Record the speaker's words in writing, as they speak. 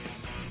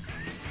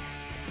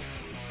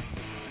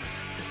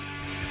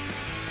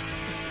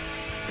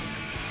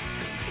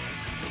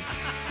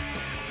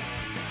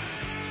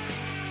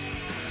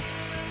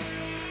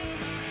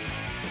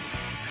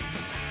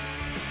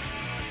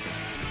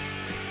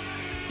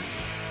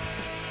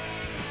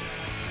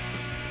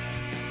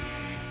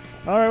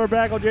All right, we're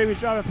back on JB's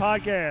Driving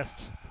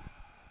Podcast.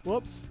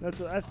 Whoops, that's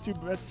too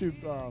much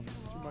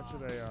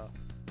of a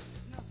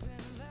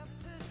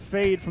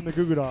fade from the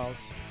Goo Goo Dolls.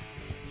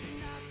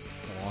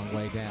 A long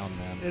way down,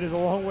 man. It is a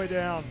long way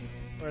down,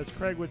 or as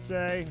Craig would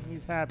say,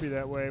 he's happy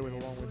that way with a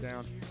long way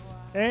down.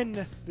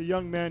 And the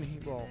young men,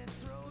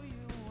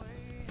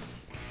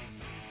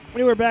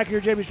 Anyway, we're back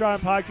here, JB's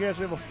Driving Podcast.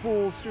 We have a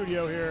full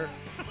studio here.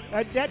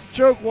 That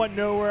joke went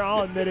nowhere.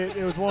 I'll admit it.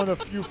 It was one of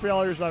the few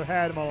failures I've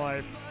had in my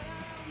life.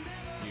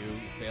 Few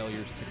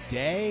failures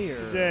today, or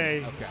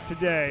Today. Okay.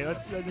 Today.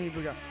 Let's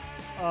forget.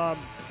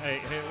 Hey,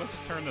 let's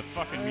turn the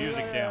fucking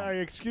music down.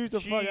 Excuse the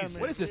fuck out of Jesus.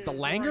 me. What is this? The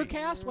Langer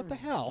cast? What the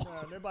hell?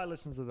 No, nobody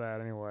listens to that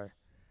anyway.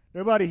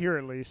 Nobody here,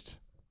 at least.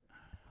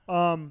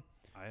 I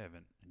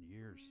haven't in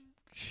years.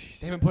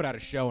 They haven't put out a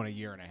show in a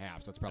year and a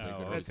half, so that's probably a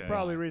good Oh, That's reason.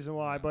 probably the reason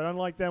why. But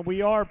unlike them,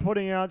 we are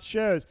putting out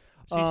shows. Is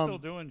he still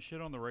doing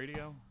shit on the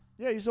radio?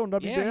 Yeah, he's on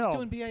WBL. Yeah, he's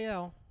doing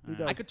BAL. He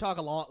does. I could talk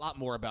a lot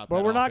more about that.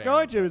 But we're not off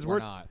going air, to. but Is we're we're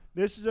not.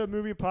 This is a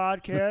movie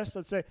podcast.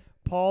 Let's say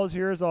Paul's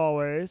here as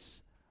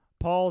always.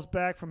 Paul's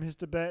back from his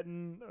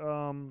Tibetan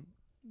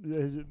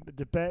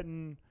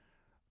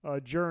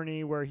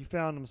journey where he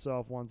found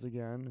himself once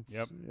again.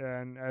 Yep.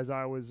 And as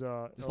I was,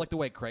 Just like the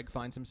way Craig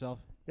finds himself.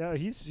 yeah,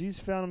 he's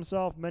found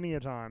himself many a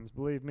times.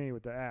 Believe me,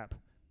 with the app,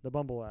 the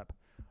Bumble app.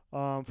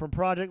 From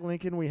Project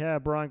Lincoln, we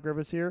have Brian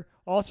Griffiths here,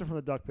 also from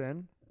the Duck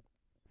Pen.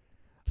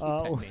 Keep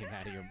that name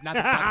out of your. Not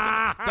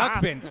the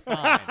Duck Bin. Duck Bin's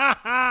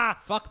fine.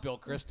 Fuck Bill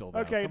Crystal. Though.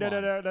 Okay, Come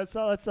on. no. That's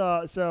so.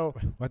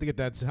 We'll have to get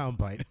that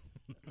soundbite.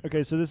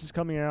 Okay, so this is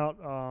coming out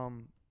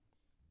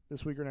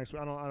this week or next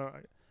week. I don't.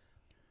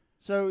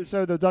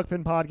 So the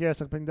Duckpin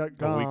podcast,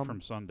 duckpin.com. A week from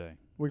Sunday.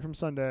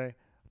 Sunday.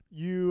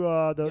 You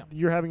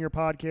you're having your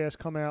podcast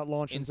come out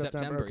launch in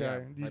September.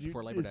 Okay. Yeah, right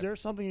before Labor Is Day. there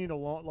something you need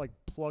to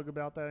plug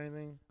about that?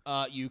 Anything?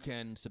 You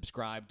can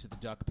subscribe to the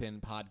Duck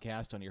Pin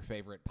podcast on your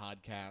favorite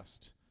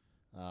podcast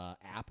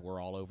app. We're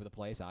all over the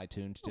place.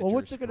 iTunes, Stitcher, Well,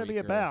 what's it going to be Spreaker.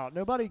 about?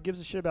 Nobody gives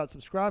a shit about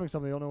subscribing to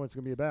something. They don't know what it's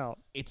going to be about.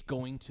 It's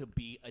going to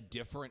be a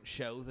different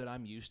show that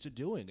I'm used to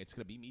doing. It's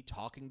going to be me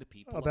talking to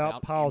people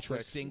About politics.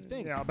 interesting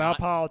things. Yeah, about Not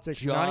politics.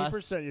 just-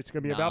 90%. It's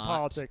going to be about not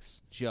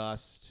politics.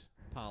 Just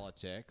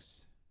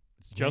politics.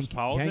 It's Just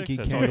politics? Yankee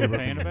That's all Candle you're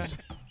paying reviews.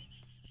 about?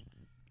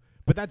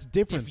 But that's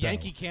different. If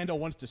Yankee Candle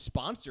wants to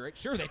sponsor it,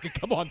 sure, they could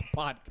come on the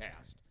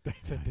podcast.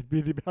 That'd be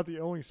about the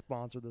only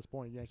sponsor at this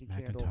point. Yankee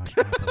Candle.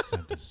 Macintosh apple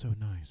scent is so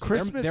nice.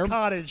 Christmas They're-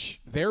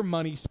 Cottage. Their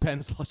money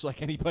spends much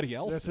like anybody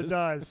else's. Yes, it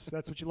does.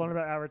 That's what you learn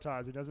about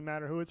advertising. It doesn't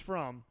matter who it's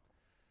from.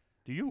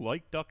 Do you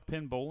like duck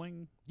pin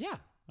bowling? Yeah.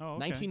 Oh,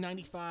 okay.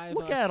 1995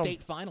 Look at 'em.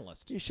 state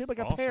finalist. He's shaped like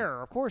a Awesome. pear.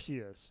 Of course he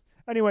is.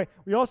 Anyway,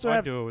 we also I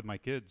have do it with my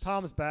kids.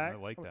 Tom's back. I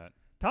like that.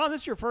 Tom.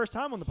 This is your first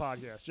time on the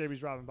podcast, JB's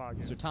Driving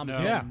Podcast. So Tom is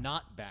No. then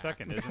not back.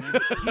 Second, isn't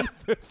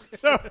it?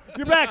 So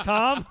you're back,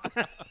 Tom.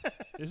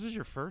 This is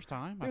your first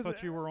time? I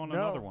thought you were on No,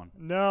 another one.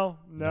 No.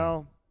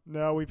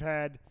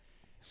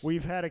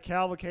 We've had a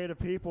cavalcade of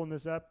people on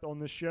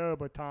this show,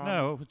 but Tom.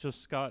 No, it was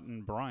just Scott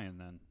and Brian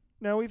then.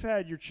 No, we've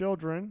had your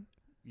children.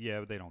 Yeah,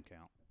 but they don't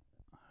count.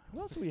 Who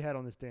else have we had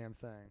on this damn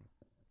thing?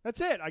 That's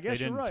it. I guess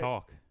They you're didn't right.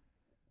 talk.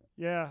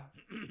 Yeah.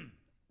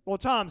 Well,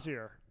 Tom's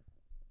here.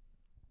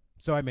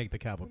 So I make the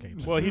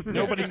cavalcade. Well,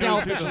 nobody It's now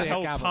knows who the officially a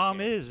hell cavalcade.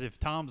 Tom is if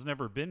Tom's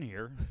never been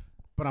here.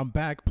 But I'm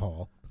back,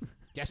 Paul.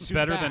 Guess who's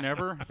Better back? than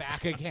ever.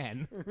 Back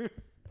again.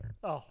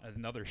 Oh.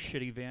 Another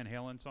shitty Van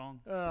Halen song.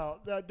 Oh,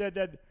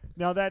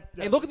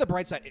 Hey, look at the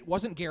bright side. It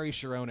wasn't Gary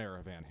Sharon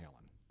era Van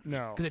Halen.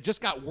 No. Because it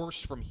just got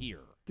worse from here.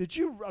 Did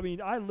you? I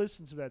mean, I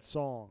listened to that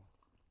song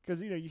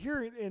because you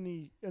hear it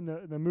in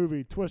the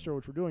movie Twister,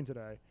 which we're doing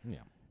today. Yeah.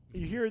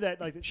 You hear that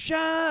like the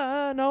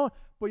shine on,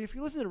 but if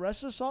you listen to the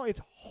rest of the song,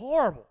 it's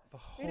horrible. The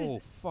whole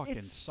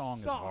fucking song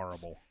is sucks.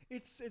 horrible.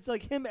 It's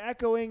like him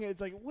echoing.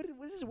 It's like what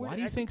is weird? Why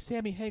do you think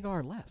Sammy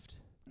Hagar left?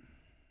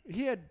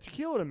 he had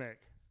tequila to make?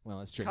 Well,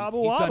 that's true.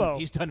 Cabo He's done, Wabo.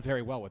 he's done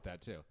very well with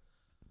that, too.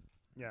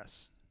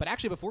 Yes. But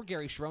actually, before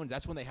Gary Sharon,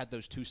 that's when they had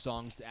those two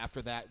songs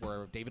after that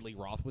where David Lee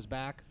Roth was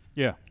back.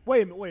 Yeah,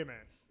 Wait a minute.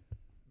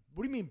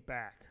 What do you mean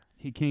back?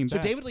 he came So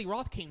back. David Lee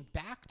Roth came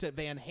back to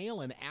Van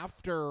Halen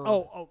after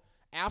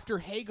after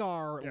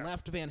Hagar Yeah.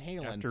 left Van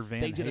Halen. After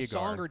Van they did a Hagar.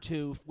 song or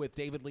two with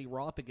David Lee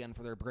Roth again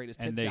for their greatest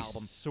And hits they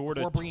album sorta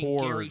before bringing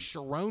toured- Gary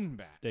Sharon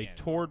back. They in.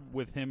 toured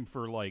with him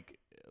for like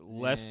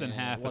less than Yeah,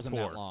 half it wasn't a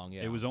that tour. long,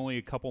 yeah. It was only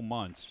a couple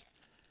months.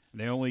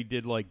 They only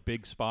did like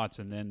big spots,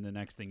 and then the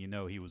next thing you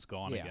know, he was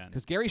gone Yeah, again.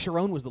 because Gary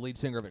Sharon was the lead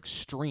singer of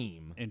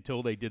Extreme,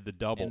 Until they did the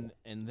double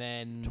and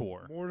then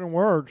tour. More than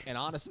words. And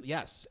honestly,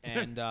 yes,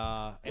 and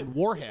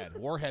Warhead.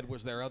 Warhead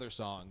was their other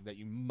song that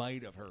you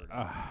might have heard.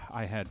 of.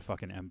 I had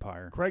fucking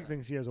Empire. Craig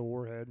thinks he has a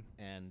warhead.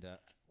 And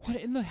What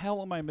in the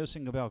hell am I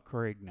missing about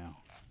Craig now?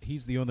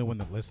 He's the only one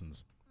that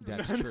listens.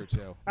 that's true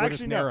too. We're Actually,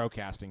 just no. narrow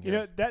casting You here.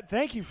 know that.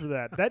 Thank you for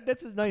that.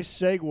 That's a nice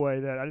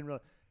segue. That I didn't really.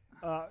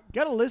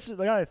 Gotta listen.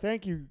 I gotta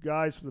thank you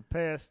guys for the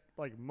past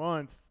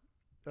month.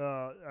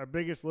 Our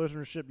biggest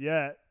listenership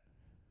yet.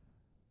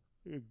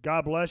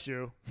 God bless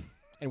you.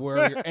 And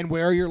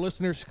where are your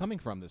listeners coming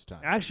from this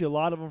time? Actually, a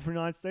lot of them from the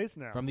United States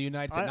now. From the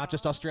United States, not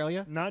just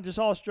Australia. Not just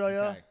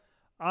Australia. Okay.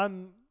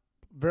 I'm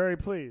very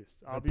pleased.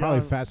 I'll I'm be probably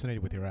honest.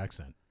 fascinated with your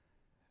accent.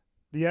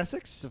 The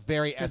Essex? It's a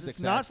very 'Cause Essex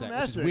it's not accent, from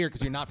which is Essex. weird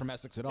because you're not from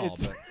Essex at all.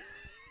 It's- But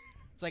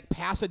it's like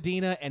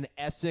Pasadena and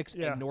Essex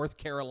Yeah. and North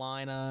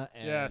Carolina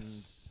and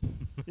Yes.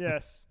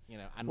 Yes.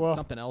 and Well-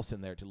 something else in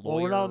there to Well,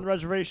 lawyer. we're not on the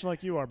reservation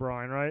like you are,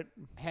 Brian, right?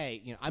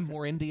 Hey, I'm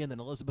more Indian than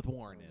Elizabeth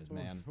Warren is,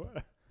 man.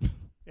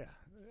 Yeah.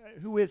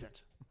 Who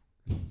isn't?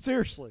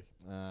 Seriously.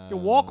 You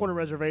walk on a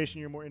reservation,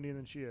 you're more Indian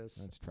than she is.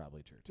 That's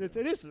probably true. Too.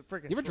 It is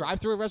freaking. You ever true. drive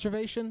through a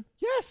reservation?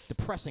 Yes.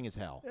 Depressing as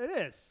hell. It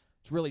is.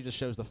 It really just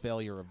shows the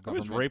failure of I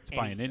government. was raped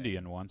by an anything.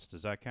 Indian once.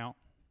 Does that count?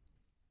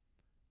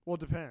 Well,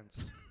 it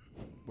depends.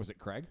 Was it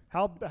Craig?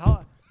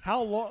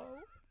 How long?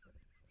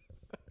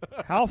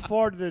 How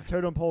far did the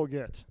totem pole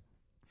get?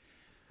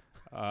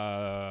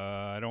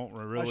 I don't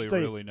really say-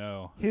 really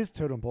know. His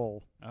totem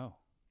pole. Oh,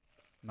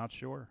 not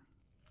sure.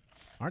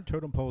 Aren't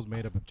totem poles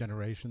made up of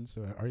generations?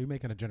 So are you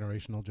making a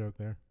generational joke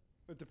there?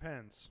 It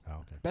depends. Oh,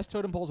 okay. Best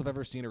totem poles I've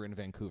ever seen are in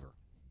Vancouver.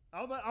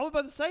 I was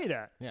about to say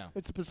that. Yeah.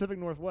 It's the Pacific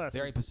Northwest.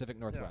 Very Pacific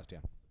Northwest, yeah.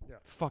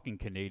 Fucking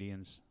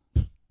Canadians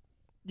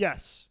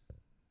Yes.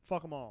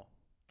 Fuck them all.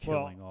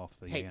 Well, killing off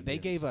the Hey, they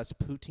Indians. gave us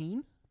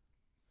poutine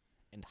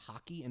and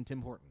hockey and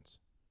Tim Hortons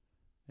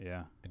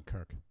Yeah. And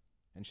Kirk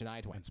and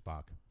Shania Twain. and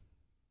Spock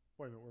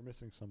wait a minute. We're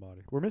missing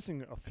somebody. We're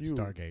missing a and few.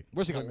 Stargate.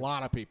 We're seeing a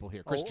lot of people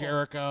here. Chris Oh, oh.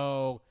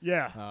 Jericho.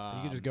 Yeah.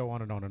 you can just go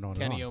on and on and on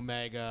Kenny and on.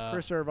 Omega.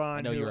 Chris Irvine.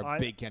 I know who you're a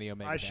big Kenny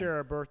Omega I fan. share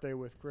a birthday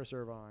with Chris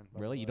Irvine. by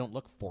Really? the You way. don't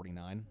look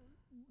 49.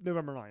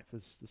 November 9th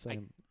is the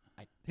same.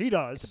 I- He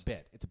does. It's a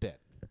bit. It's a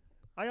bit.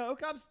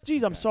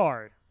 I'm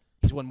sorry.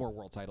 He's won more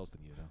world titles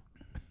than you, though.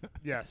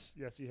 Yes,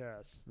 he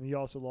has. And he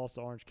also lost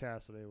to Orange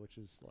Cassidy, which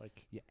is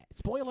like Yeah.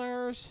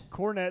 Spoilers.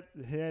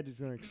 Cornette head is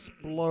going to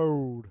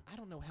explode. I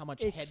don't know how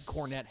much head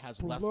Cornette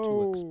has left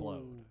to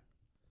explode.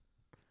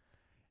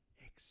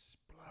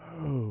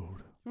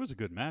 Explode. It was a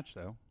good match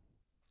though.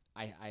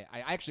 I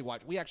actually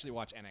watched. We actually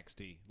watch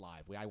NXT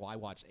live. I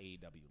watched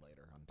AEW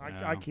later. On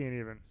Yeah. I can't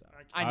even. So,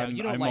 I know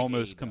you don't I'm like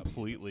almost AEW.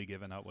 completely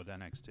given up with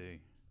NXT.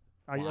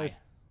 Why?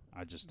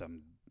 I just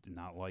am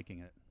not liking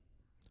it.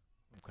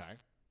 Okay,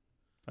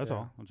 That's Yeah.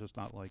 all. I'm just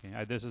not liking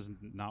it. This is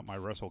not my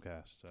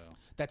WrestleCast, so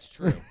that's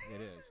true. It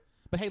is.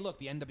 But hey, look,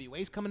 the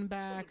NWA's coming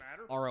back.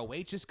 matter.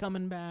 ROH is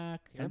coming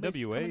back.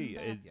 Everybody's NWA. coming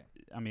back.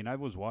 Yeah. I mean, I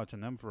was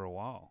watching them for a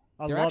while.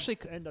 I They're love actually-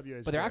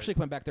 NWA. But they're actually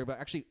coming back there. But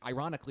actually,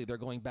 ironically, they're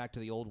going back to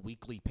the old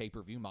weekly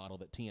pay-per-view model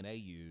that TNA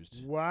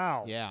used.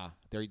 Wow. Yeah,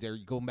 they're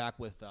going back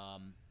with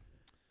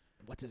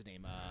what's his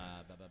name?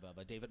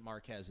 David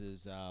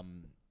Marquez's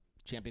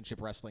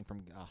Championship Wrestling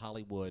from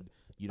Hollywood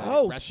United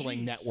Oh, Wrestling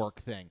jeez. Network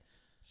thing.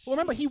 Well,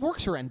 remember he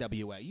works for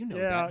NWA. You know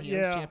Yeah, that he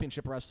owns yeah.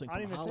 Championship Wrestling I from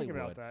didn't even Hollywood.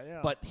 think about that. Yeah.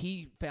 But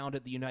he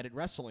founded the United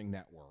Wrestling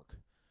Network,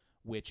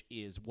 which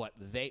is what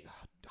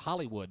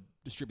Hollywood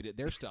distributed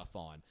their stuff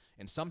on.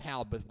 And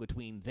somehow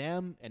between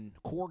them and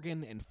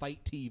Corgan and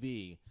Fight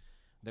TV,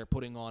 they're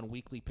putting on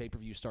weekly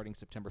pay-per-view starting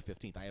September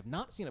 15th. I have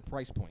not seen a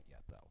price point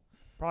yet, though.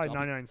 probably so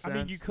 99 cents. I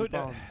mean, you could.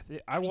 Found-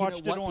 I You know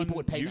watched what? it on People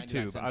would pay 99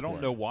 YouTube. cents I don't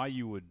for know it. why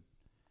you would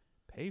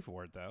pay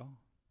for it though.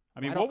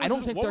 I mean, I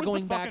don't think what they're was the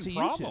going back to fucking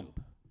problem?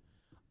 YouTube.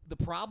 The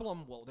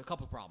problem, well, there are a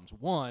couple of problems.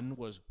 One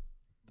was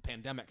the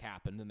pandemic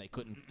happened and they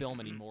couldn't film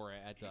anymore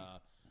at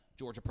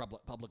Georgia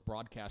Public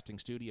Broadcasting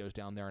Studios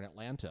down there in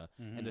Atlanta.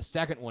 Mm-hmm. And the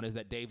second one is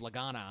that Dave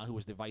Lagana, who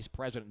was the vice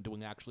president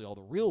doing actually all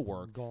the real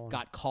work, Gone.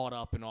 got caught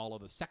up in all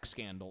of the sex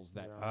scandals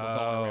that Yeah. were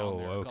going around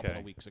there a Oh, couple okay.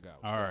 of weeks ago.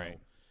 All So, right.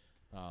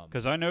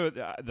 Because I know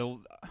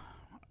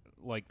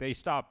they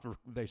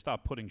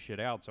stopped putting shit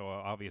out, so I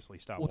obviously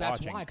stopped well,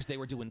 that's watching. why, because they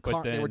were doing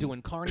But they were then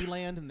doing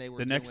Carneyland and they were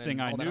the next doing thing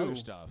I all that knew- other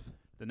stuff.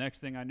 The next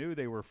thing I knew,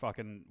 they were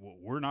fucking.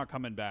 We're not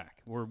coming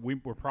back. We're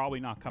probably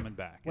not coming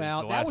back. is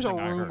Well, the that last was a thing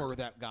I heard. rumor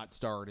that got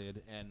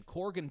started, and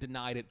Corgan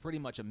denied it pretty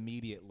much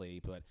immediately.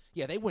 But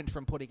yeah, they went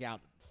from putting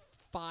out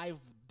 5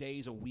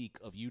 days a week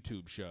of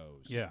YouTube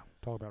shows Yeah.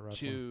 Talk about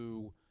wrestling.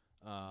 to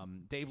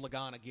Dave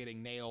Lagana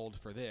getting nailed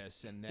for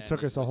this, and then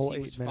took us a whole he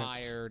 8 was minutes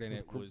fired, and with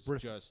it was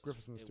Griffith's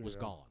just in the it was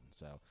studio. gone.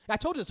 So I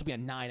told you this would be a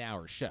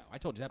 9-hour show. I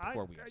told you that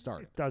before we got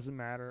started. It doesn't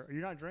matter.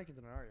 You're not drinking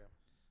tonight, are you?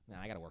 Nah,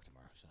 I got to work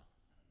tomorrow, so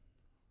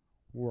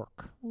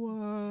Work.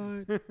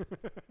 What?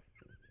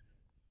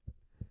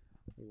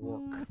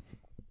 Work.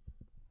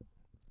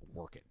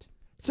 work it.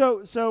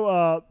 So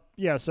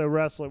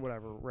wrestling,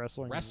 whatever.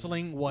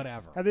 Wrestling,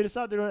 whatever. Have they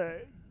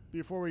decided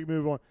before we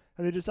move on?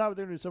 Have they decided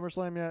they're going to do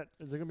SummerSlam yet?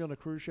 Is it going to be on a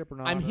cruise ship or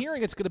not? I'm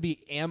hearing it's going to be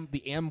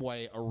the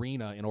Amway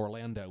Arena in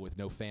Orlando with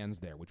no fans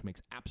there, which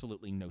makes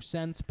absolutely no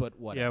sense. But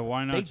whatever. Yeah,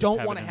 why not They just don't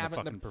have want it to in have the it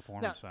in fucking the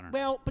Performance Now, Center?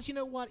 Well, but you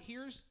know what?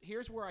 Here's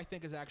where I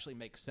think it actually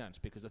makes sense,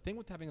 because the thing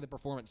with having the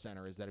Performance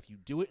Center is that if you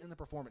do it in the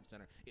Performance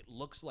Center, it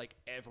looks like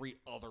every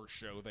other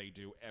show they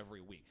do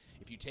every week.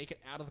 If you take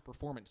it out of the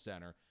Performance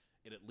Center,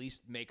 it at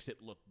least makes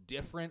it look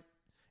different,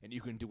 and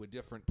you can do a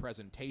different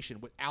presentation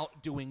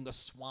without doing the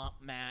swamp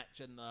match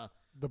and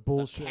the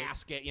bullshit.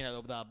 casket,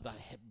 the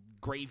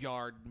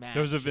graveyard match.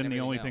 Those have and been the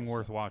only everything thing else.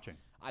 worth watching.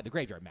 The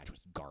graveyard match was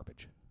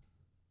garbage.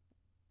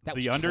 That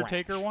The was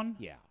Undertaker trash. one?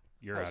 Yeah.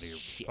 You're Oh, out of your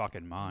shit.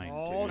 fucking mind,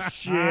 Oh dude.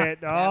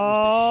 shit! That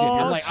was the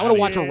shit. I'm like, I want to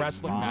watch a shit.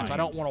 wrestling match. I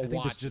don't want I to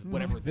think watch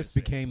whatever this this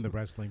became is. the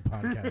wrestling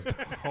podcast.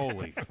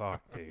 Holy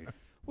fuck, dude.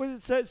 Well,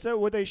 so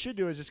what they should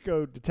do is just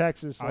go to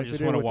Texas. I Like just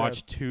they want to do with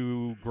watch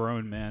two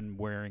grown men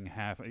wearing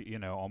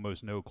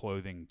almost no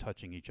clothing,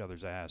 touching each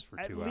other's ass for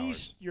At 2 least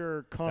hours.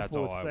 you're That's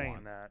comfortable all with I saying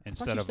want. that.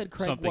 Instead you of said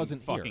Craig something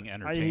wasn't fucking here.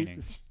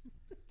 entertaining.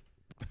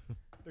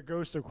 The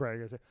ghost of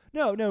Craig.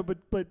 No, but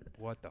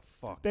What the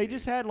fuck? they dude?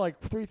 just had like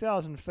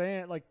 3,000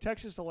 fans. Like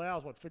Texas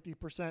allows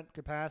 50%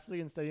 capacity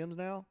in stadiums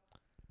now.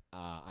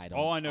 I don't.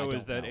 All I know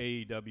is don't that know.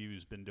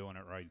 AEW's been doing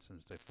it right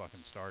since they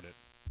fucking started.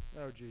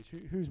 Oh geez,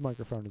 whose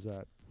microphone is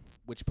that?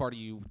 Which part are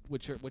you?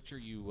 Which are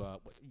you?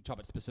 What you talk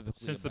about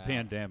specifically? Since the about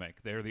pandemic,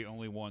 they're the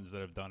only ones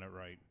that have done it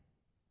right.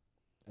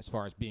 as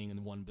far as being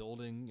in one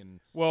building and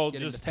Well,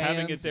 getting just the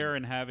having it fans there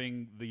and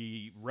having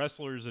the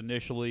wrestlers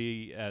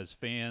initially as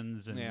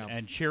fans and, Yeah.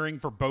 and cheering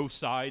for both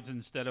sides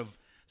instead of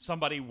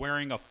somebody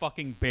wearing a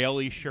fucking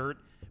Bailey shirt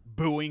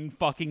booing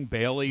fucking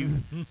Bailey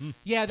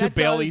yeah, to that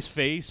Bailey's does,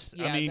 face.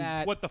 yeah, I mean,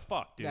 that- what the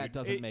fuck, dude? that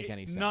doesn't make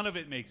any None sense. of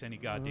it makes any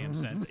goddamn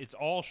sense. It's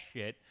all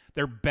shit.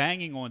 They're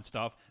banging on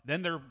stuff.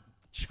 Then they're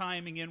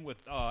chiming in with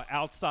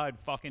outside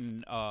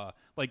fucking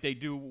like they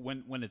do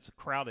when it's a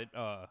crowded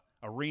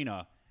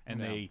arena and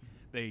Yeah.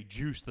 they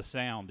juice the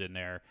sound in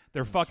there.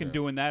 They're fucking Sure.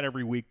 doing that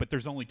every week, but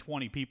there's only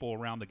 20 people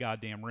around the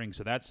goddamn ring,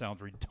 so that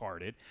sounds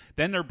retarded.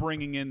 Then they're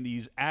bringing in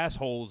these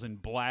assholes in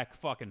black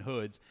fucking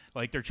hoods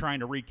like they're trying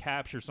to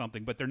recapture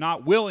something, but they're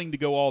not willing to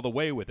go all the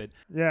way with it.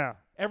 Yeah.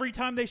 Every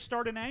time they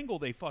start an angle,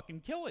 they fucking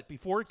kill it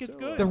before it gets So,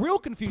 good. The real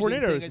confusing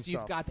Tornadoes thing and is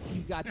you've stuff.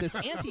 got this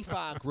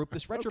Antifa group,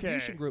 this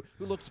Retribution Okay. group,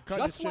 who looks Cut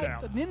just this shit like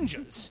out. the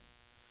ninjas.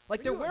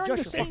 Like they're you wearing the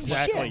adjust same your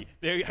Exactly.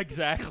 shit.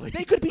 Exactly.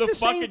 They could be the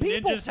same fucking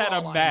people ninjas for had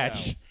all a I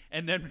match, know.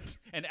 and then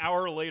an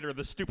hour later,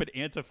 the stupid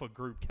Antifa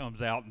group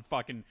comes out and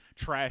fucking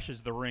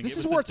trashes the ring. This it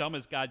is was where the it's-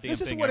 dumbest goddamn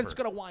This is thing what ever. it's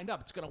going to wind up.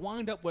 It's going to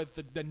wind up with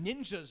the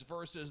ninjas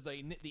versus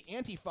the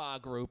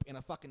Antifa group in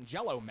a fucking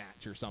Jello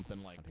match or something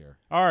like here.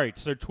 All right,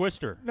 so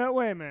Twister. No,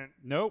 wait a minute.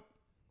 Nope.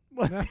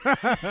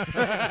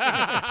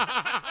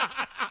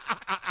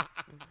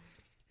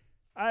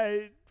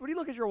 What do you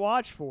look at your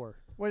watch for?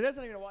 Wait, that's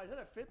not even a watch. Is that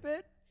a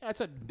Fitbit?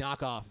 That's a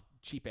knockoff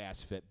cheap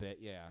ass Fitbit.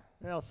 Yeah.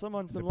 Well,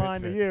 someone's It's a been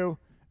lying to Bitfit. you.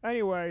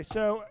 Anyway,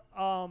 so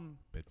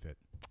Bitfit.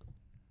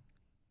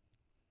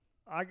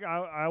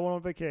 I went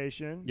on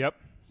vacation. Yep.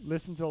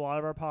 Listened to a lot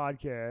of our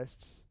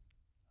podcasts.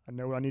 I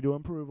know what I need to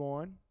improve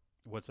on.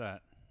 What's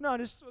that? No,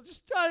 just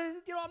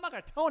I'm not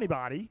gonna tell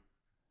anybody.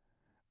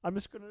 I'm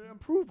just gonna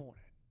improve on it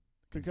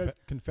because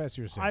Confess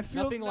your I sins.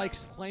 feel Nothing like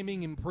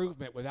claiming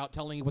improvement without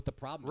telling you what the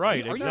problem is.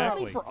 Right, Are you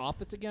exactly. running for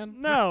office again?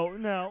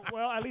 no.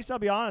 Well, at least I'll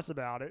be honest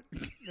about it.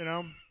 You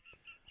know.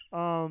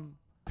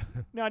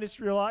 No, I just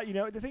realized. You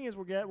know, the thing is,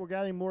 we're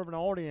gathering more of an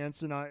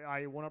audience, and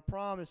I want to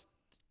promise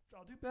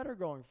I'll do better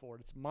going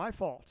forward. It's my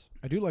fault.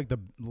 I do like the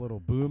little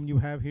boom you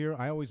have here.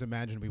 I always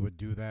imagined we would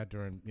do that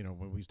during,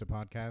 when we used to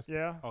podcast.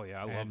 Yeah. Oh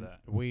yeah, I love And that.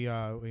 We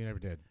never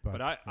did. But,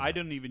 But I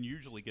didn't even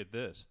usually get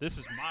this. This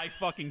is my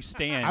fucking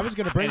stand. I was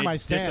gonna bring and my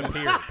it's stand.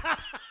 Disappeared.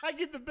 I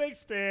get the big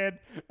stand,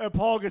 and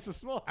Paul gets the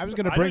small. I was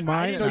going to I bring didn't- I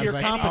mine. didn't and I know was you're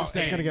like, oh, it's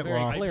compensating going to get very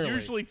lost. clearly. I'm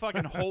usually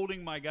fucking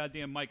holding my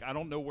goddamn mic. I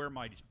don't know where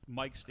my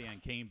mic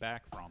stand came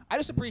back from. I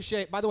just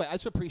appreciate. By the way, I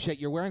just appreciate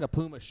you're wearing a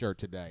Puma shirt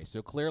today.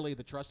 So clearly,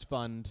 the trust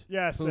fund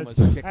Yes, Pumas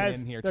it's- are kicking as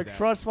in here the today.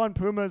 trust fund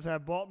Pumas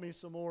have bought me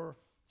some more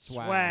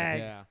swag.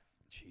 Yeah.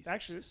 Jesus.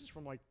 Actually, this is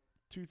from like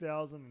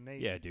 2008.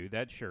 Yeah, dude,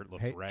 that shirt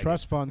looked Hey, ragged.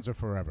 trust funds are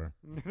forever.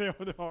 they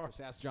are.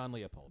 Just ask John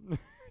Leopold.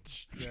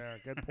 Yeah,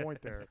 good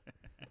point there.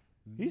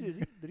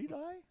 Did he die?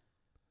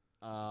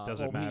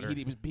 Doesn't matter.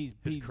 His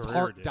career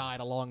heart did. died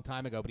a long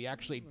time ago, but he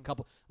actually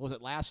was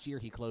it last year?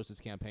 He closed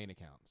his campaign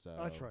account. So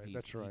That's right. He's,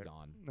 That's he's right.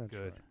 gone. That's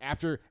Good.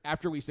 right.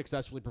 After we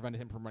successfully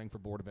prevented him from running for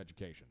board of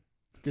education.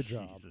 Good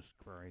job. Jesus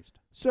Christ.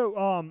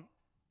 So,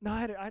 no, I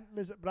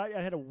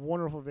had a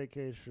wonderful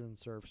vacation in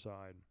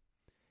Surfside.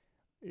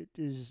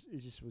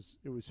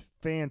 It was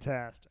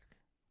fantastic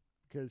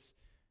because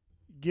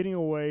getting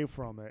away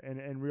from it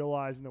and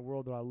realizing the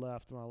world that I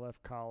left when I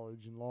left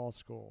college and law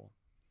school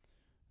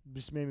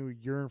just made me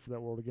yearn for that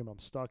world again. But I'm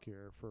stuck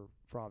here for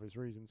obvious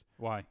reasons.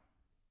 Why?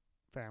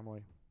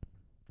 Family.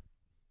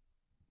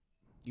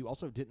 You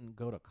also didn't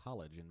go to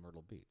college in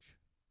Myrtle Beach.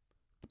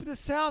 But the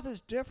South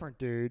is different,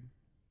 dude.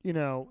 You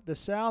know, the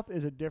South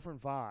is a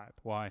different vibe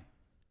Why?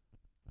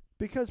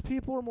 because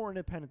people are more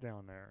independent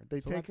down there. They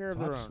take care of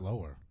their own.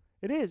 slower.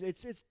 It is.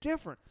 It's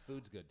different.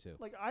 Food's good too.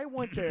 Like I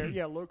went there.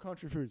 Yeah, low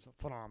country food's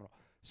phenomenal.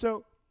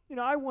 So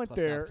I went Plus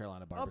there. South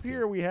Carolina Up barbecue.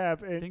 here we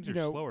have, and Things you are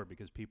know, slower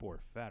because people are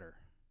fatter.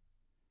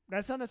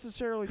 that's not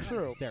necessarily Not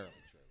true. necessarily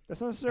true. That's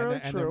not necessarily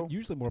and true. they're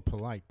usually more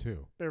polite,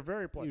 too. They're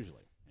very polite.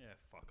 Usually. Yeah,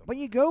 fuck them. But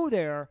you go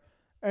there,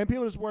 and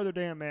people just wear their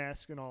damn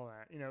masks and all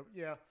that. You know,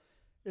 yeah.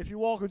 If you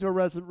walk into a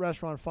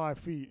restaurant 5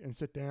 feet and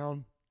sit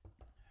down,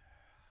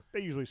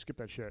 they usually skip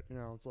that shit. You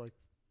know, it's like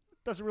it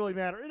doesn't really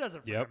matter. It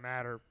doesn't Yep.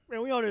 matter.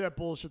 Man, we all do that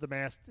bullshit. The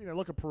mask. You know,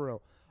 look at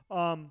Peru.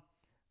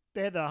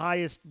 they had the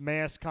highest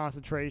mass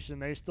concentration.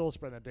 They still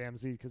spread that damn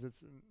disease because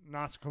it's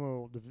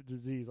nosocomial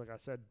disease, like I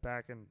said,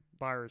 back in.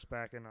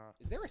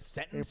 Is there a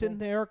sentence April? in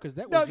there? Because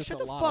that was No, just shut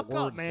a the lot fuck of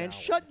up, words, man.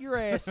 Sal. Shut your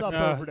ass up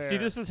No, over there. see,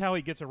 this is how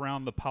he gets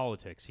around the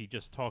politics. He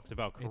just talks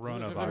about It's-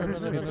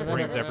 coronavirus and it's-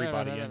 brings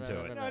everybody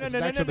into it. No, This no,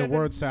 is no, actually no, the no,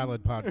 Word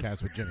Salad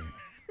podcast with Jimmy.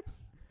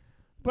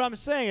 But I'm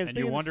saying is And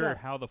you wonder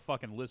how the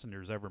fucking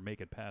listeners ever make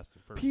it past the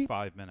first Pe-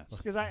 5 minutes.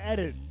 because I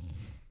edit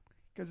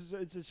because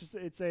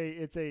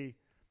it's a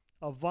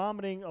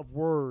vomiting of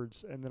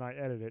words and then I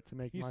edit it to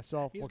make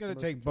myself. He's look going to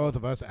listen take both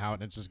of us out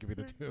and it's just going to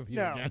be the two of you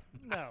No, again.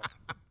 no.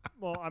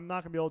 Well, I'm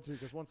not gonna be able to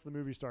because once the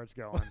movie starts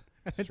going,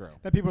 That's true.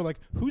 Then people are like,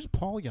 who's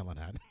Paul yelling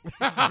at?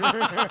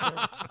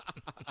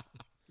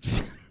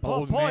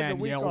 Old Paul had man the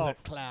week yells off.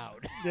 at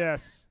cloud.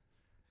 Yes.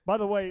 By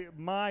the way,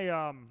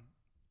 my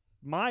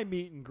my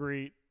meet and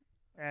greet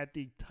at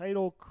the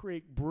Tidal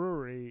Creek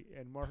Brewery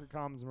in Market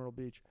Commons, Myrtle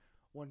Beach,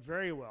 went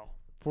very well,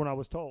 from what I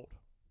was told.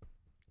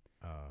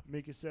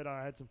 Mika said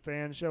I had some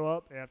fans show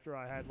up after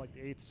I had like the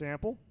 8th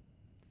sample.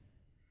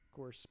 Of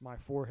course, my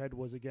forehead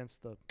was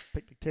against the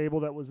picnic table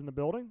that was in the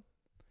building.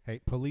 Hey,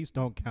 police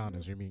don't count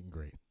as your meet and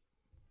greet.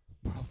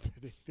 Well,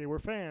 they were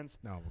fans.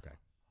 No, okay.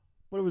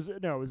 But it was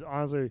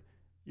honestly,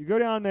 you go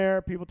down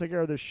there, people take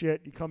care of their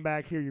shit. You come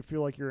back here, you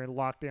feel like you're in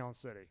lockdown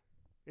city.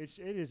 It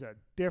is a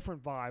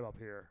different vibe up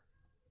here.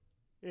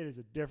 It is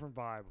a different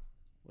vibe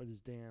with this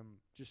damn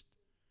just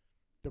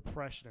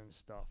depression and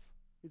stuff.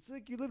 It's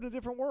like you live in a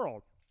different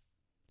world.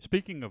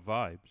 Speaking of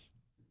vibes,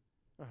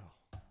 Oh,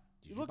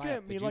 Did You look buy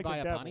at me did like you a buy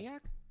a devil.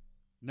 Pontiac?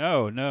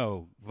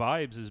 no,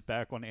 Vibes is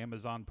back on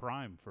Amazon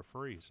Prime for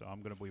free, so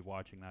I'm going to be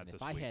watching that And this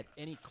if I week. had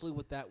any clue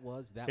what that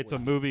was, that It's would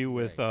a be movie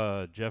with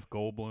great. Jeff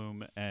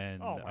Goldblum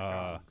and Oh my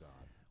God. Oh, God.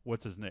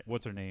 what's his name?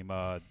 What's her name?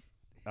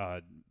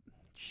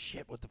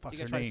 Shit, what the So fuck's you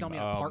her gonna try name? to sell me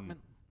an apartment?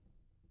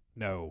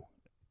 No.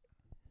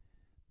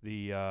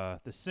 The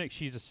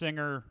she's a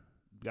singer.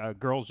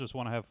 Girls just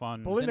want to have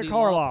fun. Belinda Cyndi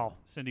Carlisle.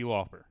 Cyndi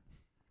Lauper.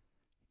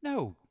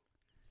 No.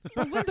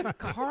 Belinda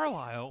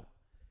Carlisle.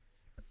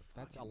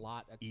 That's a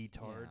lot. That's,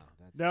 Etard. Yeah,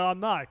 that's, No, I'm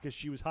not, because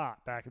she was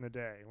hot back in the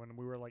day when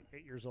we were like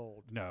 8 years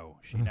old. No,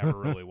 she never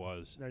really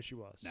was. No, she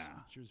was. Nah.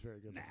 She was very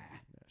good. Nah.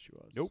 Yeah, she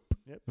was. Nope.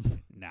 Yep.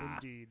 Nah.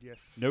 Indeed,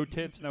 yes. No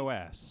tits, no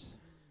ass.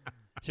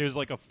 She was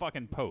like a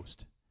fucking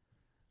post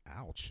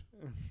Ouch.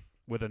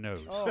 with a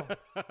nose. Oh,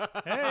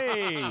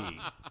 Hey,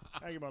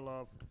 thank you, my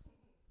love.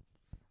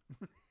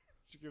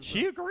 gives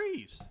she up.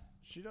 agrees.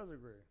 She does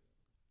agree.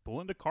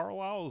 Belinda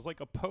Carlisle is like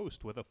a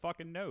post with a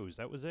fucking nose.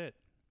 That was it.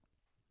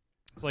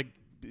 It's like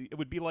it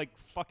would be like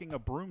fucking a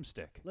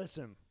broomstick,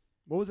 Listen,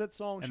 what was that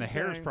song? and she the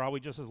hair's sang? probably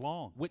just as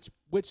long. Which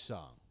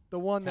song? the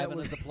one that Heaven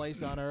was. is a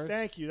place on earth.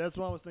 Thank you. That's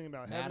what I was thinking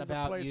about. Mad Heaven's a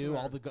About Place You. on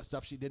All Earth. the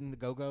stuff she did in the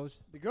Go-Go's.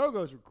 The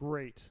Go-Go's were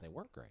great. They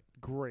were great.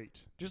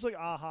 Great. Just like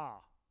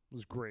Aha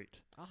was great.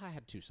 I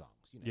had 2 songs.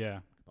 You know. Yeah,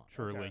 Come on.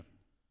 surely. Okay.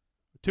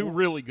 Two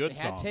really good They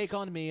had songs. Take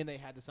On Me, and they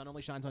had The Sun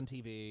Only Shines on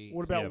TV.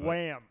 What about Yeah, but-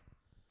 Wham?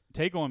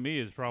 Take on Me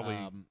is probably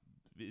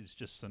It's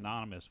just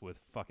synonymous with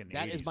fucking.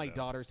 that 80s, is my though.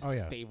 daughter's Oh,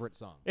 yeah. favorite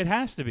song. It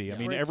has to be. I Yeah.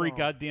 mean, Great every song.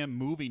 goddamn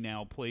movie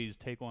now plays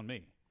 "Take on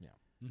Me." Yeah.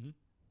 Mm-hmm.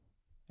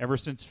 Ever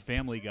since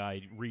Family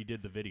Guy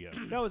redid the video.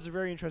 That was a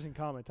very interesting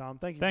comment, Tom.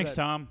 Thank you. Thanks, for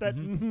that. Tom. That,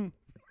 Mhm.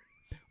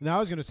 Now I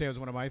was going to say it was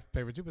one of my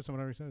favorites too, but someone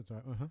already said it. So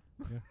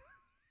yeah.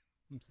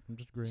 I'm just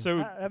agreeing. So,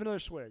 Have another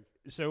swig.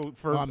 so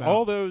for I'm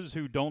all out. those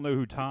who don't know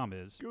who Tom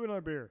is, Give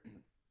another beer.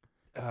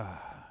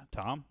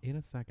 Tom, in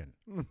a second.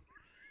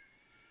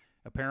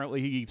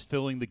 apparently he's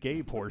filling the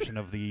gay portion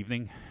of the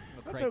evening.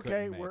 Well, That's Craig okay.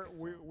 couldn't make it,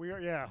 so. We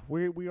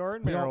are we are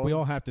in We Maryland.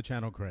 all have to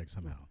channel Craig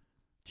somehow.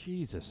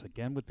 Jesus,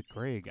 again with the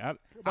Craig. By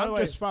the I'm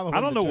way, just following.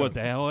 I don't know the what joke.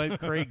 the hell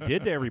Craig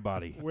did to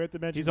everybody. we have to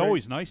mention. He's Greg,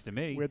 always nice to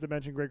me. We have to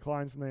mention Greg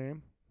Klein's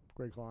name.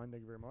 Greg Klein,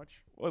 thank you very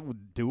much. What,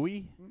 do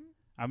we? Mhm.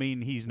 I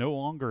mean, he's no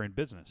longer in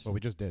business. Well, we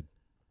just did.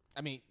 I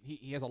mean,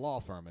 he has a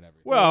law firm and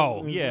everything.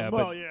 Well, yeah,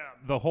 well, but yeah.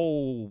 the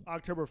whole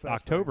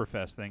Oktoberfest.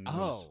 Oktoberfest thing was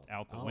Oh.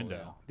 out the Oh, window.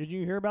 yeah. Did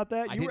you hear about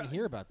that? I You didn't were,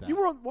 hear about that. You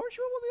weren't you on one of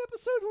the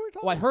episodes when we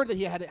talked? Well, I heard that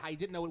he had it. I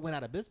didn't know it went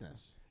out of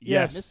business.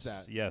 Yes, missed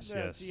that. yes, Yes,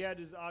 yes. he had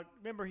his.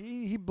 Remember,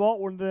 he bought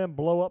one of them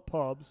blow up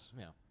pubs.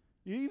 Yeah,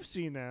 You've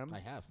seen them. I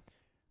have.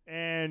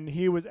 And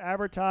he was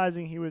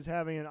advertising he was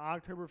having an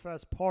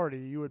Oktoberfest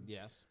party.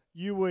 Yes.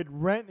 You would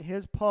rent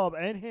his pub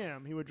and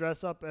him. He would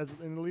dress up as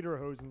in the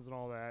lederhosens and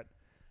all that.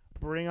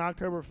 Bring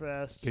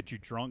Oktoberfest. Get you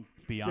drunk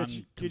beyond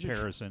get you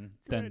comparison,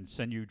 then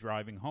send you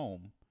driving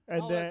home.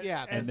 and oh, then that's,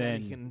 yeah, 'cause and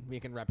then then- he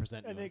can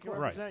represent and you. they in can court.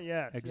 Right. represent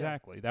yes, yeah.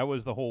 Exactly. That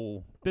was the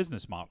whole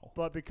business model.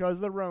 But because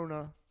of the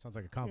Rona, Sounds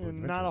like a conflict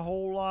and of not a interest.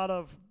 whole lot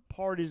of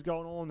parties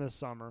going on this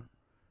summer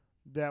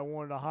that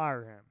wanted to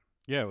hire him.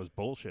 Yeah, it was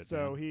bullshit.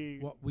 So man. he,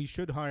 Well, we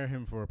should hire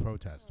him for a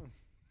protest.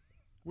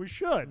 we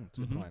should, That's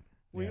a good Mhm. point.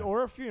 Yeah.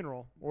 or a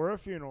funeral,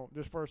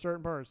 just for a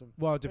certain person.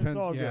 Well, it depends.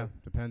 all Yeah,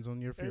 good. depends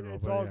on your funeral.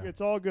 It's but all, yeah.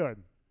 it's all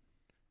good.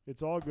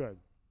 It's all good.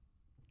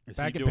 Is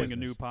back he in doing business. a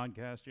new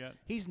podcast yet?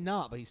 He's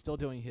not, but he's still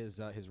doing his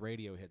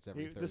radio hits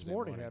every Thursday This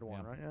morning morning. had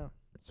one, yeah. right? Yeah,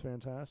 it's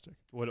fantastic.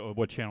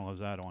 What channel is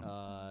that on?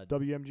 Uh,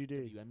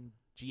 WMGD,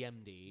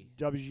 GMD,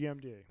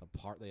 WGMD.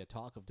 the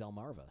talk of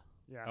Delmarva.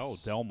 Yes. Oh,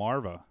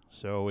 Delmarva.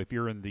 So if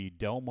you're in the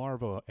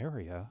Delmarva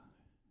area,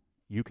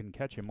 you can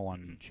catch him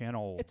on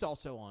channel. It's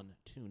also on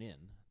TuneIn,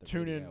 the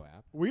Tune in. radio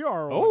app. We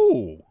are.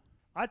 Oh,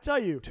 I tell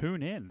you,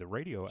 tune in the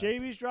radio app.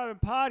 JB's Driving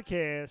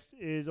Podcast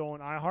is on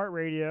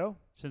iHeartRadio.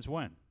 Since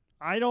when?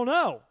 I don't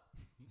know.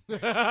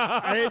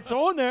 It's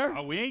on there.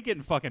 Oh, we ain't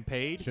getting fucking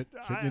paid.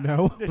 Shouldn't you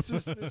know? This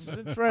is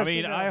interesting. I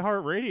mean, though.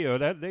 iHeartRadio,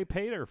 that they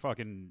pay their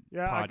fucking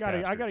I gotta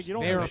podcasters. get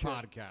on They're a that shit.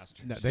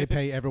 podcast. No, they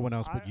pay everyone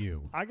else but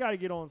you. I gotta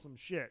get on some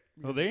shit.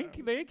 Oh, they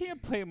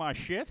can't pay my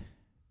shit.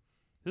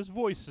 This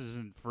voice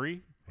isn't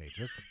free. Hey,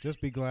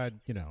 just be glad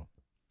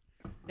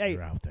Hey,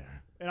 you're out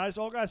there. and I just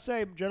all gotta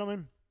say,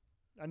 gentlemen,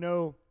 I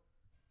know.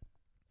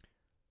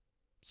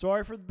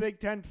 Sorry for the Big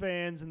Ten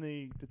fans and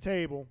the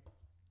table,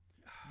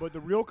 but the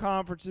real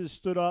conferences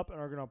stood up and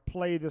are going to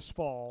play this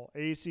fall.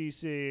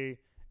 ACC,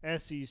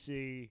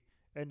 SEC,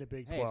 and the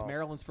Big 12. Hey, it's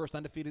Maryland's first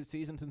undefeated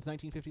season since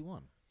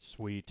 1951.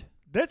 Sweet.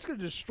 That's going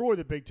to destroy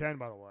the Big Ten,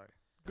 by the way.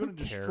 Going to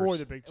destroy cares?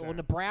 the Big Ten. Well, Fuck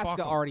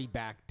Nebraska 'em. already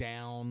backed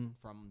down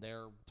from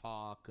their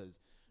talk because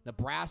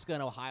Nebraska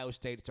and Ohio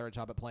State started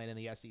talking about playing in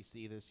the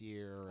SEC this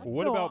year. Well,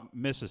 what No, about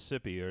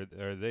Mississippi? Are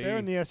they? They're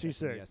in the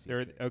SEC.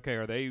 They're okay.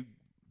 Are they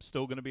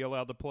still going to be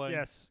allowed to play?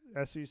 Yes,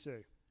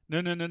 SEC.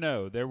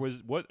 No. There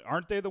was what?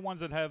 Aren't they the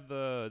ones that have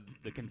the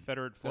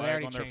Confederate They flag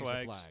already on their changed the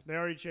flags? flag. They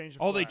already changed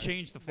the Oh, flag. they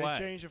changed the flag.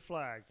 They changed the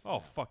flag. Oh,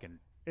 fucking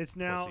It's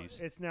now pussies.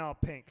 it's now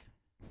pink.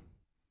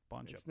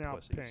 bunch It's of now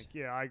pussies. pink.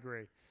 Yeah, I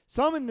agree.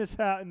 Some in this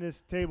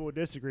table would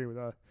disagree with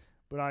us,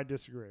 but I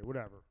disagree.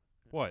 Whatever.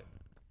 What?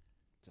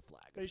 It's a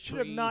flag. They of should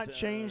have not treason.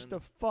 changed the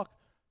fuck.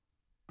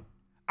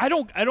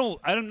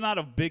 I'm not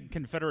a big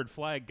Confederate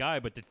flag guy,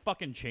 but to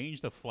fucking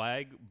change the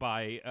flag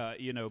by,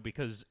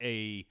 because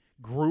a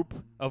group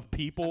of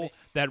people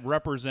that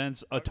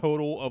represents a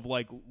total of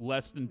like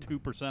less than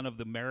 2% of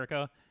the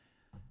America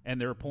and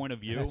their point of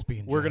view, That's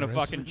being we're gonna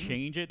generous. fucking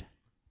change it.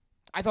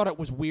 I thought it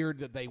was weird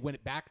that they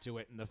went back to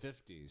it in the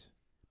 50s.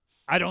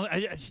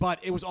 But But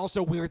it was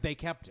also weird they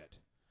kept it.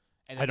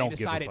 And I then don't they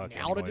give a decided fuck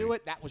now to anyway. do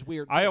it. That was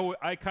weird. I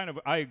too.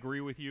 I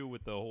agree with you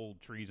with the whole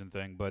treason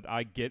thing, but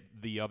I get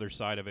the other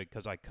side of it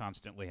because I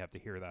constantly have to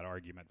hear that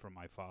argument from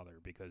my father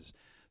because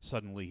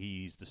suddenly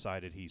he's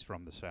decided he's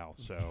from the South,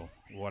 so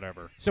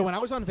whatever. So when I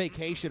was on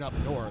vacation up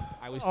north,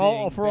 I was seeing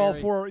All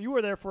very- four. You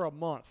were there for a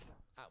month.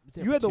 I was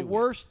there You for had the 2 weeks.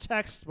 worst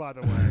text, by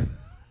the way.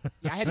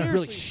 Yeah, I had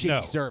really Seriously. shitty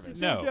No,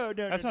 service. no, No,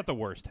 that's not the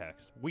worst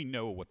text. We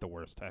know what the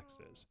worst text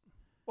is.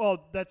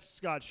 Well, that's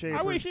Scott Schaefer.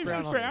 I wish it was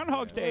Groundhog.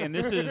 Groundhog's Day, and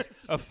this is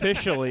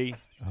officially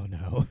Oh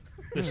no.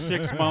 the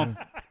 6-month,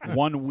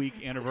 1 week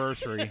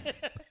anniversary.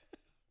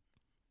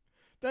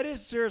 That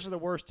is seriously the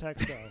worst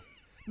text, though.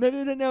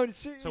 No.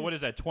 It's So what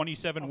is that?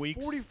 27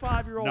 weeks.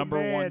 45-year-old Number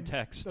man, one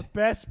text. The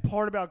best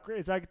part about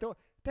is like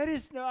that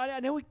is no. I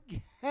know we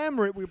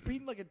hammer it. We're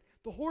beating like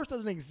the horse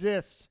doesn't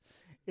exist.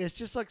 It's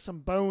just like some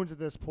bones at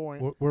this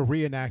point. We're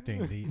reenacting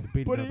the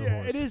beating But of the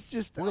horse. it is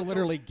just We're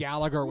literally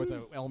Gallagher with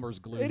the Elmer's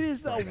glue. It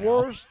is the right now.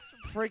 worst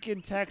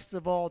freaking text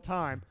of all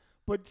time.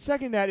 But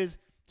second, that is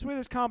so we have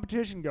this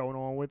competition going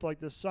on with like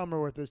this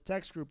summer with this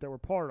text group that we're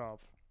part of.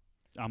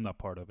 I'm not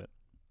part of it.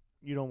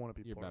 You don't want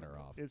to be. You're part better of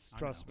off. it. It's I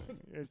trust know. me.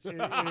 It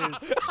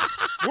is.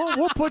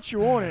 We'll put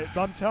you on it.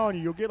 But I'm telling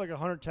you, you'll get like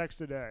 100 texts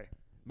a day.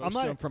 Most I'm of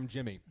not- them from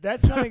Jimmy.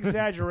 That's not an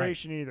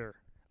exaggeration either.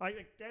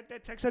 Like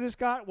that text I just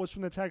got was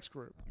from the text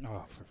group.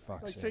 Oh, for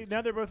fuck's Like, say, sake.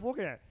 now they're both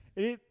looking at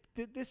it.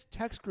 This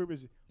text group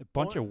is A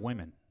bunch of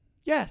women.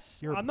 yes.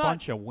 You're I'm a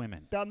bunch of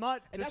women. not. I'm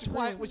not. And that's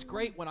why it was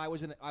great when I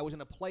was in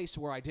a place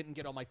where I didn't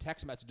get all my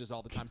text messages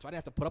all the time, so I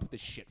didn't have to put up with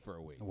this shit for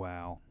a week.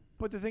 Wow.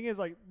 But the thing is,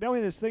 like, now we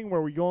have this thing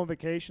where we go on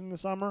vacation in the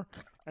summer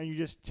and you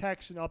just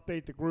text and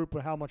update the group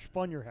of how much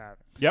fun you're having.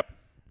 Yep.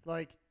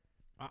 Like,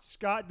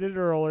 Scott did it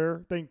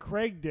earlier. Then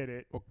Craig did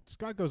it. Well,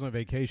 Scott goes on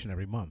vacation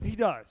every month. He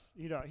does.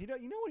 He does. You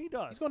know what he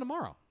does? He's going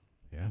tomorrow.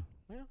 Yeah.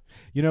 Yeah.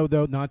 You know,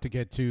 though, not to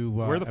get too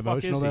Where the fuck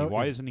emotional, is he? though.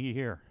 Why isn't he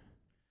here?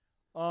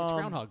 It's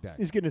Groundhog Day.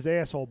 He's getting his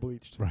asshole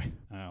bleached. Right.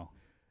 Oh.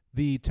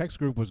 The text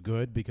group was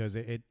good because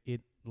it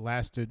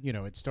lasted.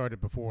 It started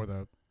before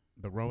the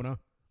Rona,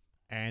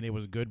 and it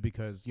was good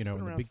because It's in been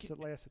the around beginning. since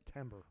last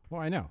September.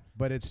 Well, I know,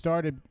 but it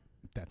started.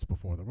 That's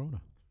before the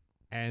Rona,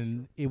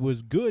 and it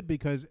was good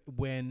because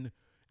in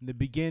the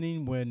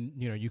beginning, when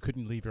you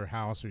couldn't leave your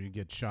house or you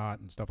get shot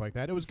and stuff like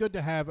that, it was good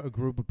to have a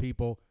group of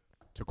people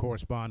to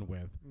correspond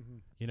with.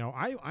 Mm-hmm.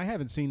 I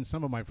haven't seen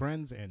some of my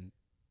friends in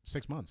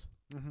 6 months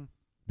Mm-hmm.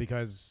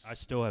 because I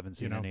still haven't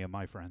seen know. any of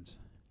my friends.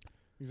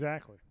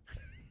 Exactly.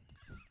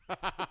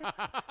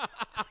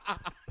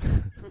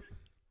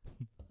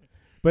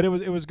 But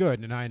it was good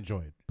and I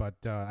enjoyed it. But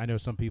I know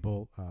some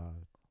people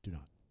do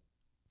not,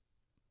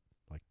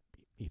 like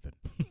Ethan.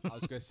 I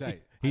was going to say.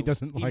 He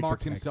doesn't He like the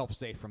marked text. himself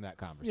safe from that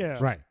conversation. Yeah.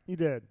 Right. He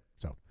did.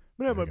 So,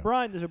 But no, there we but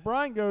go.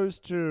 Brian goes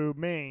to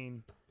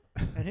Maine,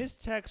 and his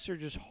texts are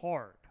just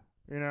hard.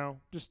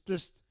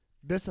 Just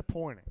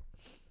disappointing.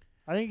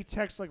 I think he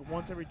texts like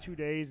once every 2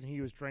 days, and he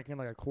was drinking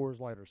like a Coors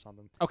Light or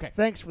something. Okay.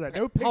 Thanks for that.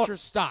 No Hold-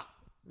 pictures. Stop.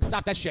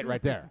 Stop that shit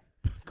right there.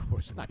 Of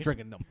course Not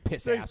drinking no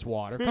piss ass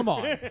water. Come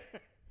on.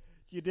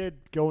 You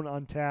did go on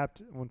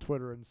Untapped on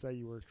Twitter and say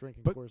you were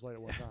drinking But- Coors Light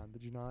at one time.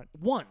 Did you not?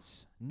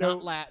 Once, No,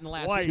 not in the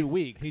last twice. 2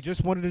 weeks. He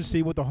just wanted to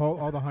see what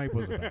all the hype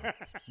was about.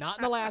 not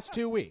in the last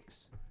 2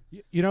 weeks.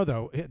 You know,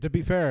 though, to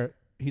be fair,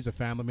 he's a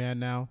family man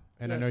now,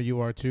 and I know Yes. you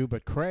are too.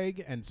 But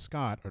Craig and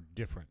Scott are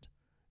different.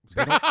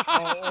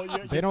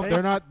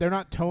 They're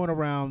not towing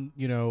around,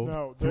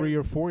 No, 3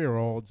 or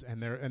 4-year-olds,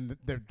 and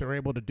they're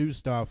able to do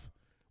stuff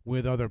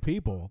with other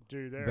people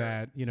Dude, they're-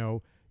 that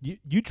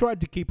you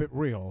tried to keep it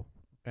real,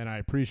 and I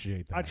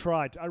appreciate that. I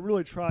tried. I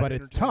really tried. but to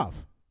it's entertain.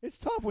 tough. It's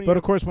tough when But you.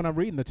 of course, when I'm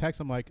reading the text,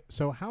 I'm like,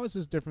 so how is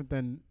this different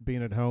than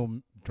being at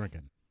home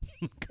drinking?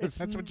 Because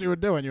that's what you were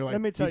doing. You're Let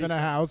me like, tell he's you in a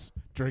something. house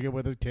drinking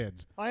with his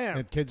kids, I am.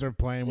 and kids are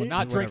playing with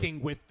Not whatever.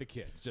 drinking with the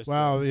kids. Just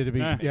Well, to be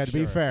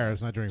Sure. fair,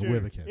 it's not drinking Dude,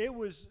 with the kids.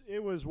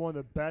 It was one of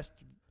the best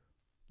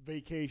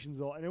vacations,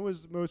 and it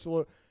was most.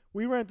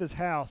 We rent this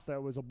house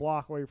that was a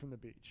block away from the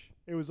beach.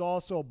 It was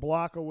also a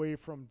block away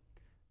from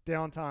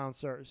downtown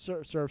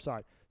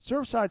Surfside.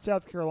 Surfside,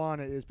 South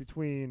Carolina, is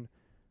between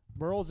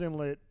Murrells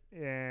Inlet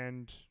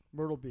and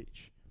Myrtle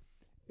Beach.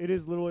 It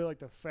is literally like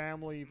the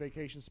family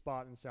vacation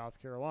spot in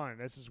South Carolina.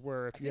 This is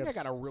where if I you think have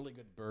I got a really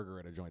good burger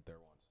at a joint there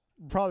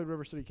once. probably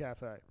River City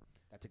Cafe.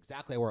 That's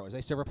exactly where it was.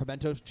 They serve a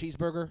pimento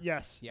cheeseburger.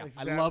 Yes, Yeah,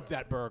 exactly. I love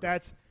that burger.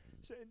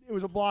 It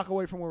was a block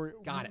away from where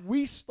we Got it.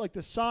 We like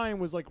the sign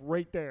was like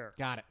right there.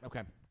 Got it.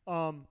 Okay.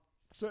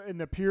 So and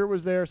the pier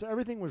was there, so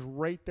everything was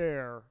right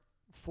there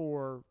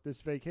for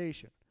this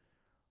vacation.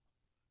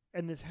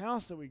 And this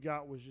house that we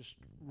got was just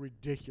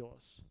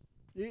ridiculous.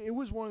 It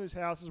was one of those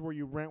houses where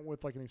you rent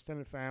with like an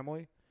extended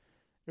family.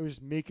 It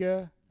was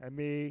Mika and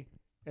me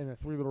and the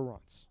 3 little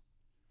runts.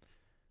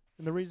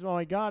 And the reason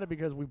why I got it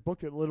because we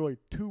booked it literally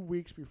 2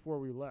 weeks before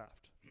we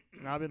left.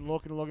 And I've been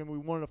looking. We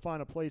wanted to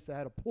find a place that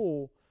had a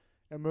pool,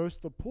 and most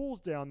of the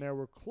pools down there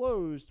were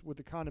closed with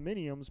the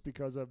condominiums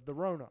because of the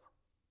Rona.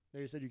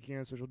 They said you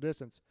can't social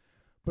distance.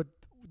 But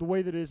the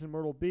way that it is in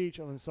Myrtle Beach,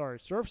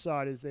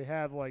 Surfside, is they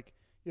have like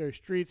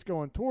streets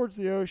going towards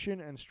the ocean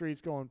and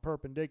streets going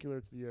perpendicular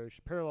to the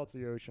ocean, parallel to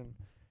the ocean,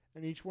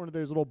 and each one of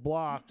those little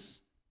blocks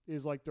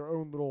is like their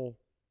own little,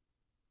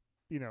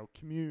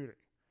 community.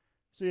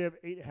 So you have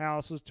 8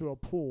 houses to a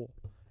pool,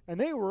 and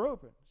they were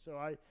open. So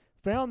I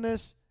found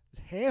this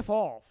half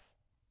off.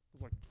 I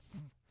was like,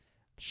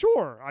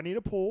 sure, I need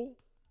a pool,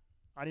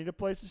 I need a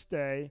place to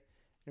stay.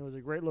 It was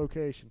a great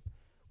location.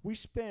 We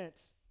spent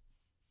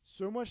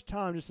so much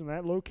time just in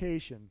that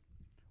location,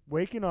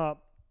 waking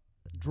up,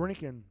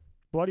 drinking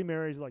Bloody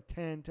Marys at like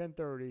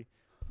 10:30,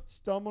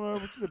 stumbling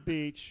over to the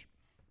beach,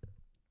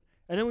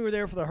 and then we were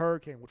there for the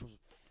hurricane, which was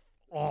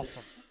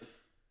awesome.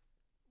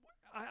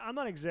 I'm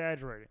not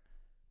exaggerating.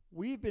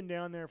 We've been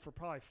down there for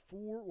probably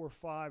 4 or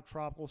 5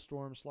 tropical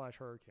storms /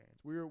 hurricanes.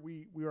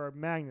 We are a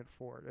magnet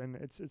for it, and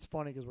it's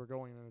funny because we're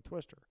going in a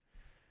twister.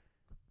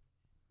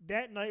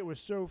 That night was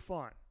so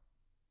fun,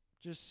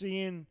 just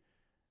seeing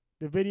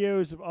the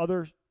videos of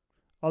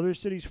other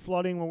cities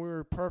flooding when we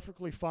were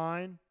perfectly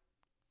fine.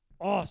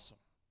 Awesome.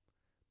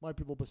 Might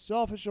be a little bit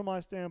selfish on my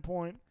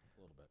standpoint,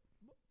 A little bit.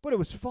 but it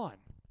was fun.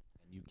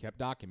 And you kept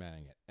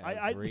documenting it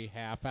I- every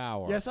half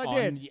hour. Yes, I on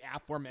did. The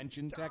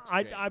aforementioned text.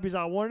 Because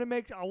I wanted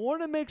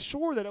to make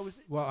sure that it was.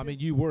 Well, I mean,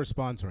 you were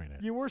sponsoring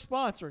it. You were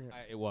sponsoring it.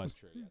 It was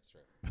true. That's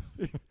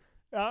true.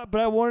 But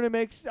I wanted to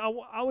make.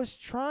 I was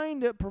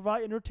trying to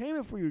provide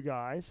entertainment for you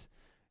guys,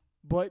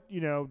 but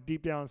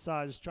deep down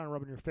inside, just trying to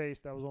rub in your face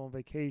that I was on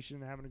vacation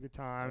and having a good I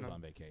time. was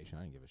on vacation.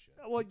 I didn't give a shit.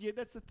 Well, yeah,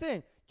 that's the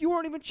thing. You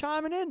weren't even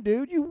chiming in,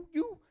 dude.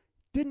 You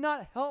did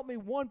not help me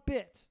one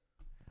bit.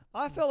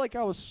 I felt like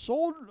I was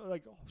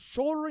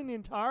shouldering the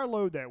entire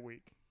load that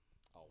week.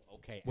 Oh,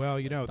 okay. Well,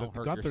 Alex, the don't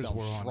hurt Guthers yourself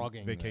were on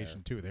shrugging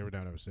vacation too. They were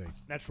down overseas,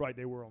 That's right.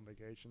 They were on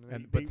vacation.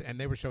 and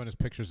they were showing us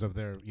pictures of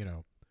their,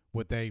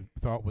 what they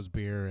thought was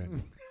beer,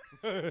 and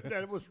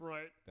that was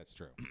right. That's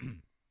true.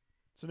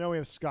 So now we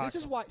have Scott.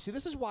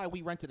 This is why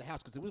we rented a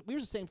house because we were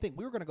the same thing.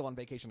 We were going to go on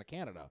vacation to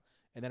Canada,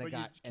 and then But you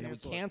then we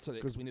canceled it canceled it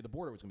because we knew the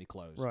border was going to be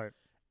closed. right.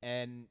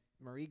 And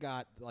Marie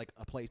got like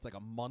a place like a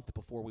month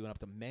before we went up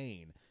to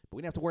Maine, but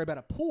we didn't have to worry about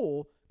a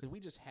pool because we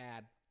just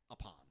had a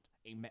pond,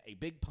 a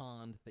big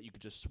pond that you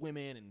could just swim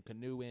in and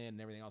canoe in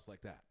and everything else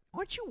like that.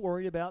 Aren't you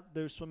worried about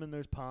those swimming in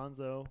those ponds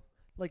though?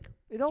 Like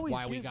it That's always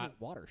why we gives got me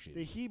water shoes.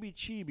 the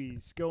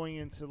heebie-cheebies going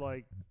into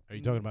like are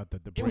you talking about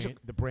the It was brain,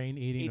 the brain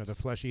eating or the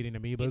it's- flesh eating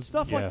it's amoebas?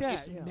 stuff like Yes. that.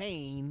 It's yeah.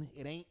 Maine.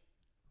 It ain't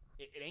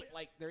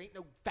like there ain't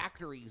no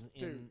factories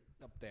in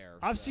up there.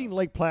 I've so. seen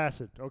Lake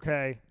Placid.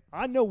 Okay,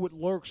 I know what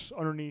lurks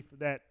underneath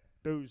that.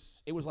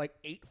 Those. It was like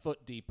 8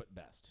 foot deep at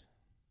best,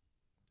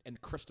 and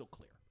crystal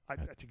clear.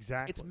 That's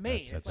exactly. It's Maine.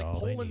 That's It's like all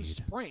they Poland need.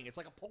 Spring. It's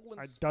like a Poland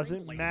Spring. It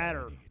doesn't lake.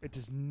 matter. It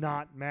does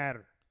not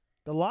matter.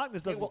 The Loch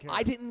Ness Okay, doesn't well, care.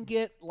 I didn't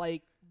get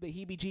like the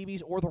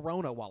heebie-jeebies or the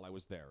Rona while I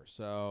was there,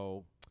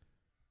 so.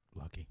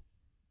 Lucky.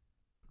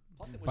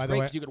 Plus, it was By the great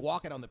way- because you could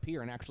walk out on the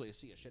pier and actually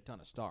see a shit ton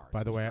of stars.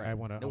 By the It was way, great. I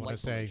want No to light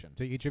say pollution.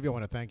 to each of you, I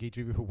want to thank each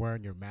of you for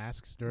wearing your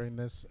masks during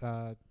this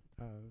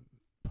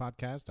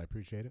podcast. I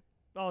appreciate it.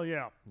 Oh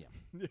yeah.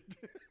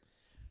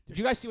 Did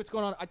you guys see what's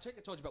going on? I told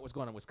you about what's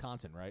going on in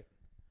Wisconsin, right?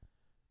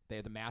 They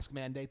had the mask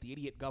mandate. The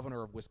idiot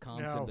governor of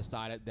Wisconsin No.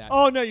 decided that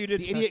Oh no, you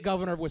did. the idiot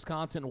governor of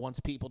Wisconsin wants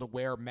people to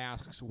wear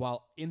masks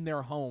while in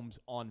their homes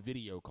on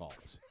video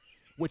calls,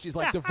 which is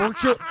like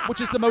which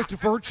is the most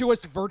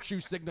virtuous virtue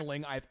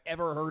signaling I've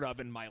ever heard of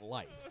in my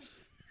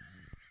life.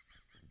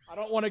 I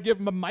don't want to give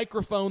him a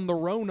microphone, the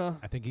Rona.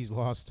 I think he's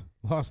lost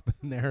the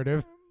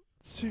narrative.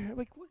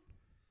 Like, what?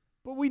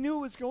 But we knew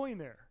it was going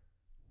there.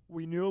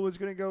 We knew it was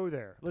going to go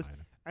there. Listen,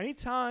 Kinda.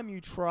 anytime you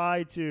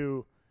try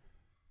to,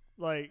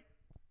 like,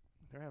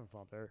 they're having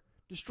fun up there,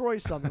 destroy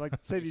something, like,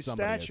 say these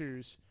Somebody is.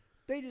 statues,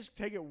 they just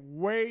take it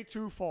way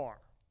too far.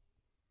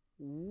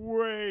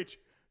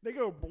 They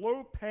go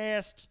blow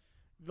past,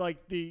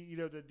 like, the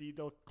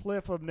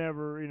cliff of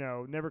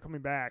never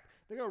coming back.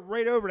 They go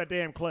right over that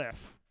damn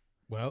cliff.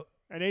 Well,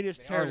 And they just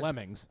They tear are it.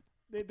 lemmings.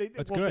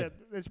 That's well, good.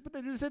 But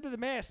they do the same to the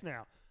mask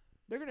now.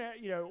 They're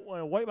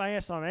gonna, wipe my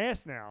ass on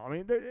ass now. I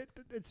mean,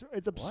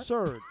 it's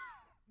absurd.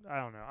 I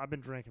don't know. I've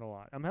been drinking a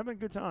lot. I'm having a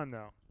good time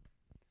though.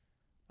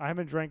 I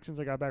haven't drank since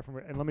I got back from,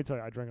 and let me tell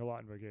you, I drank a lot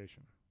on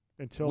vacation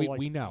until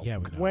We know. yeah,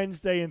 we know.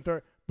 Wednesday and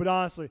Thursday. But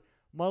honestly,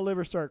 my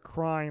liver started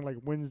crying like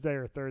Wednesday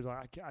or Thursday.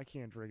 I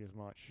can't drink as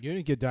much. You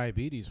didn't get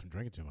diabetes from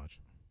drinking too much.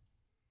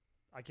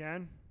 I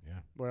can. Yeah.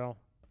 Well,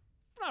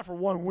 not for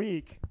 1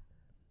 week.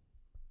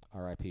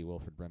 R.I.P.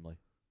 Wilfred Brimley.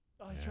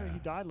 Oh, that's right. He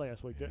died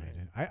last week, didn't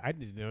he? I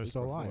didn't know he was Week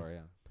still alive. before, yeah.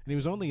 And he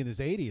was only in his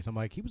 80s. I'm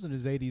like, he was in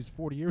his 80s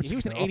 40 years He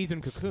was in ago. 80s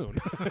in Cocoon.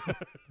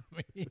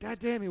 God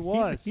damn, he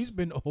was. He's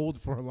been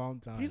old for a long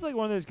time. He's like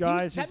one of those He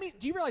was- guys. that mean,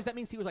 do you realize that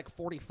means he was like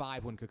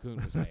 45 when Cocoon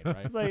was made,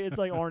 right? It's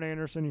like Arn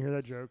Anderson. You hear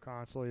that joke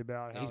constantly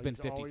about how He's been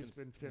 50 always since-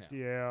 been 50.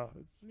 Yeah,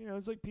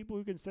 it's like people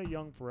who can stay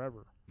young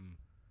forever.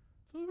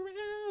 Forever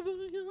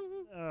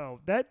young. Oh,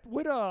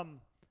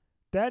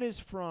 that is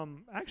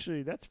from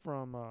that's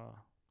from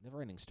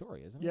Never-ending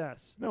story, isn't it?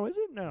 yes. No, is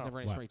it? No.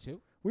 Never-ending What? story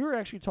 2? We were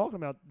actually talking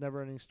about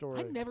Neverending Story.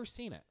 I've never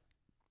seen it.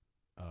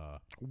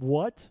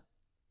 What?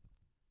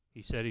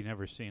 He said he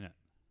never seen it.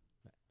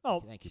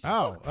 Oh, Thank you.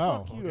 fuck you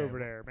okay. over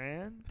there,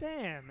 man.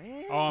 Damn,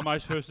 man. Oh, am I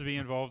supposed to be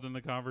involved in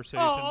the conversation?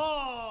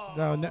 Oh,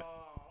 No.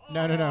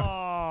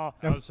 Oh.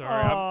 I'm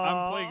sorry.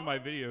 I'm playing my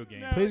video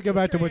game. No, Please go get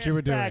back to your what you ass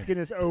were doing. Back in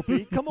this,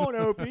 Opie. Come on,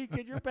 Opie.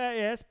 Get your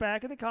ass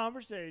back in the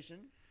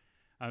conversation.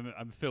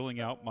 I'm filling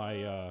out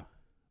my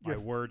my Your-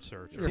 word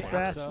search. Your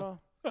FAFSA?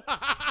 FAFSA?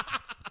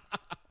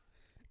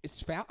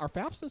 Are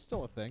FAFSA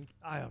still a thing?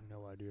 I have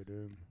no idea,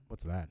 dude.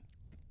 What's that?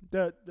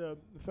 The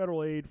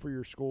federal aid for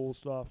your school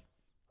stuff.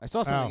 I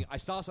saw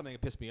something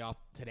that pissed me off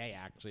today.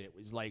 Actually, it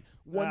was like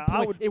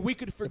if we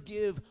could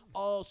forgive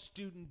all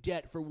student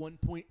debt for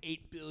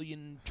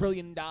 $1.8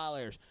 trillion,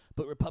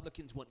 but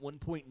Republicans want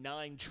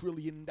 $1.9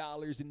 trillion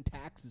in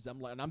taxes.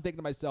 I'm thinking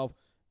to myself,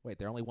 wait,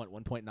 they only want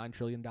 $1.9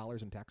 trillion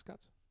in tax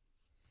cuts?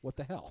 What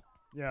the hell?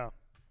 Yeah.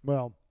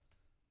 Well,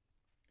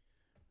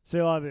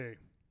 c'est la vie.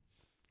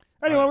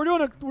 Anyway,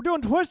 we're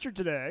doing Twister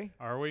today.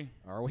 Are we?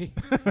 Are we?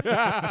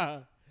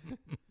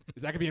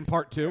 Is that gonna be in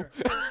part 2?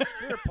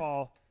 Here,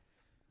 Paul.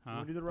 You Huh?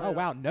 wanna do the Oh write-up?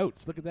 wow,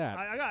 notes. Look at that.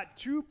 I got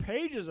 2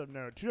 pages of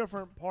notes, 2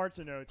 different parts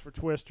of notes for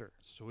Twister.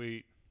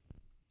 Sweet.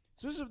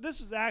 So this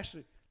was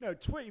actually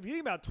if you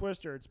think about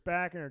Twister, it's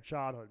back in her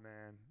childhood,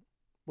 man.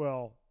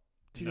 Well,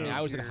 teenage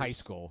I was in years. high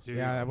school. Dude,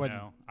 Yeah, that wasn't-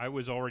 no, I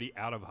was already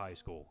out of high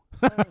school.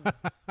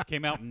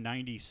 Came out in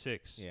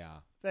 '96. Yeah.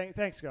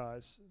 Thanks,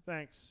 guys.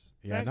 Thanks.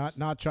 Yeah, Thanks.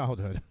 not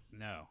childhood.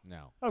 No.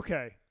 No.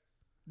 Okay.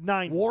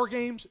 90s. War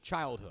Games,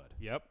 childhood.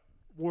 Yep.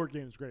 War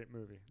Games, great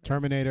movie.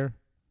 Terminator,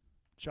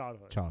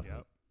 Childhood. childhood.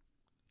 Yep.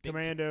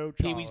 Commando.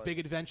 Pee Wee's childhood. Big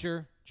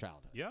Adventure,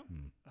 childhood. Yep.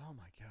 Oh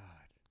my God.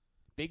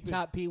 Big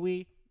Top Pee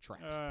Wee,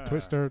 trash.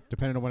 Twister,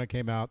 depending on when it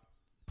came out.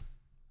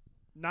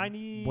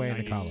 90. Way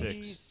into college.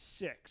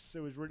 96. It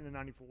was written in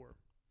 94.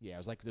 Yeah,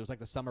 it was like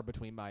the summer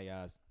between my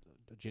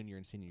junior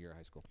and senior year of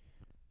high school.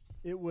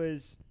 It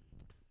was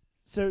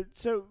so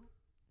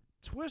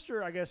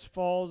Twister, I guess,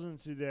 falls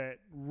into that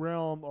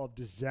realm of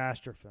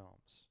disaster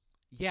films.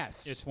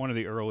 Yes. It's one of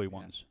the early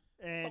ones.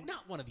 And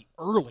not one of the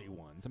early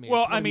ones. I mean,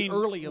 Well, it's one I of the mean,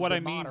 early of what the I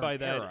mean modern by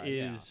that era,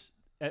 yeah. is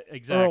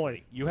exactly.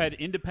 Early. You had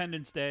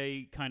Independence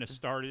Day kind of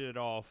started it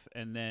off,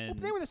 and then Well,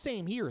 but they were the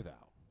same year though.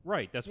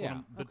 right. That's Yeah,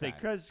 what. But okay.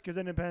 because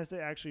Independence Day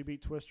actually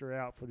beat Twister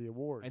out for the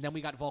awards. And then we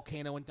got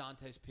Volcano and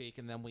Dante's Peak,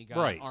 and then we got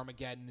Right.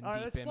 Armageddon and All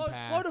right, Deep let's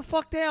Impact. slow the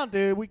fuck down,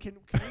 dude. We can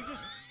we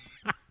just.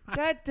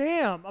 God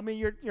damn! I mean,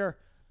 you're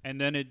and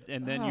then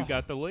you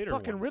got the later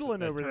fucking ones Ritalin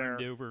that over there.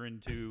 turned over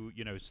into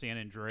San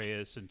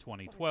Andreas in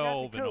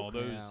 2012 and all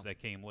Coke. those Yeah. that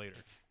came later.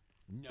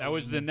 No, That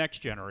was the next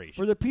generation.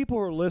 for the people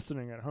who are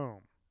listening at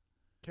home.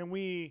 Can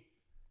we?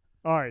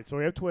 All right, so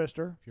we have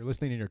Twister. If you're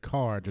listening in your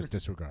car, just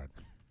disregard.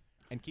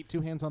 and keep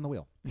 2 hands on the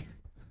wheel.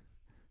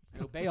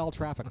 And obey all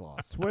traffic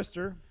laws.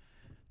 Twister.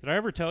 Did I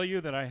ever tell you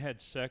that I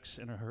had sex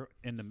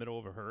in the middle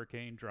of a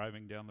hurricane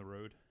driving down the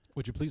road?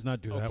 Would you please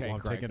not do that Okay, while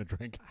I'm Craig. taking a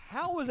drink?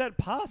 How is that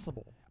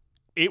possible?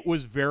 It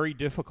was very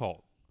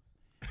difficult.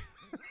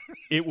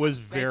 It was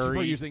Thank you for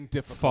very using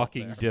difficult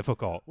fucking there.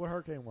 difficult. What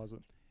hurricane was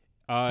it?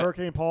 Uh,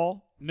 Hurricane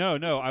Paul. no,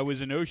 I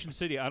was in Ocean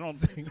City. I don't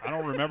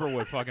remember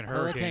what fucking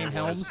hurricane Hurricane it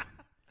Helms.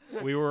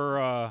 was. We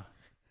were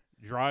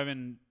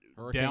driving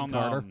Hurricane down.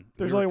 Carter. We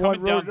There's were only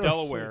coming one down road to-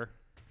 Delaware.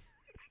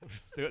 On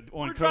We're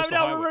driving Coastal down the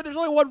Highway. road. There's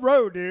only one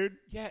road, dude.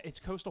 Yeah, it's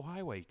Coastal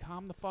Highway.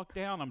 Calm the fuck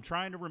down. I'm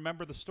trying to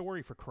remember the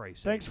story for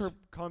Christ's Thanks sakes. for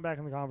coming back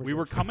in the conversation. We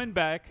were coming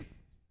back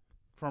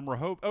from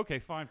Rehoboth. Okay,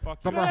 fine.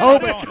 Fuck From you.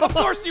 Rehoboth. I'm Of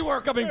course you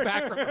were coming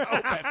back from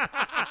Rehoboth.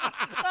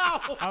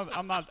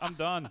 I'm not. I'm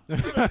done.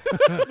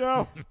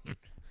 No.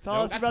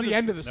 Tell us That's about the this,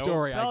 end of the Nope.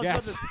 story, Tell I us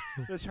guess.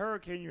 about this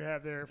hurricane you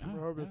have there from No,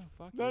 Rehoboth.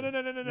 fuck No, you. no,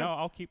 no, no, no, no.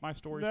 I'll keep my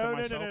stories No, to no,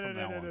 no, myself no, from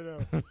no, now no, on. no,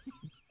 no, no.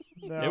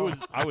 It was.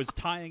 I was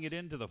tying it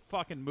into the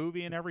fucking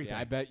movie and everything. Yeah,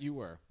 I bet you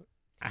were.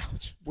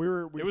 Ouch. We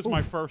It was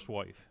my first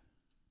wife.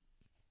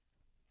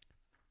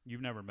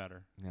 You've never met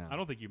her. No. I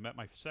don't think you met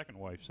my second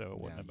wife, so it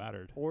wouldn't have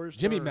mattered.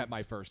 Jimmy met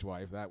my first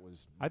wife. That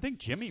was. I think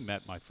Jimmy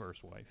met my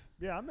first wife.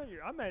 Yeah,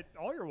 I met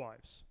all your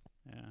wives.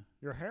 Yeah.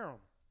 Your harem.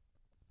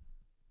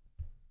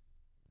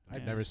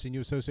 I've Yeah. never seen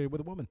you associated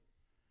with a woman.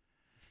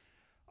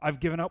 I've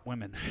given up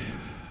women.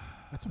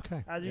 That's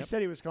okay. As you Yep.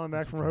 said, he was coming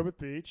back That's from okay. Rehoboth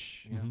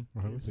Beach. Yeah. Mhm. He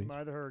Rehoboth was Beach.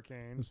 by the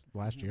hurricane. This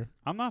last year.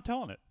 I'm not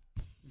telling it.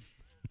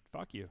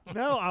 Fuck you.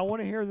 No, I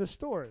want to hear the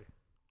story.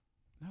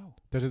 No.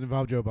 Does it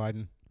involve Joe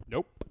Biden?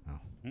 Nope.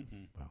 Oh.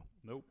 Mm-mm. Well.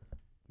 Nope.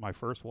 My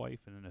first wife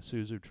and then a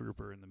Suzu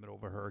Trooper in the middle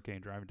of a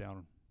hurricane driving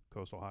down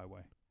Coastal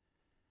Highway.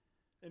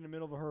 In the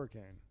middle of a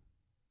hurricane.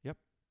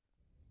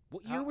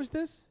 What year was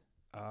this?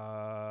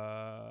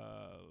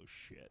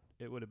 Shit.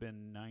 It would have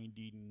been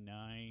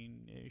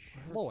 99-ish.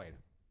 Floyd.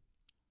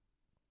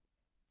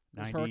 It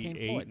was Hurricane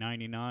 98, Floyd.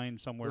 99,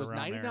 somewhere It was around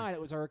 99.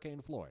 It was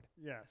Hurricane Floyd.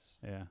 Yes.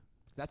 there. Yeah.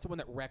 That's the one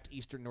that wrecked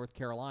eastern North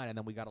Carolina, and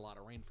then we got a lot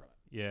of rain from it.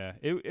 Yeah.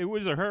 It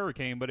was a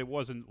hurricane, but it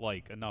wasn't,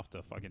 like, enough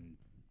to fucking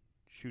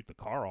shoot the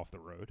car off the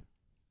road.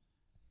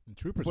 And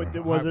troopers But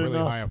are was it really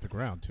enough? high off the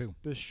ground, too.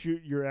 To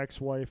shoot your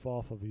ex-wife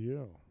off of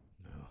you.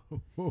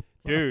 No.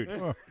 Dude.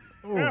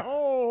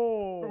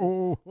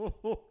 Oh.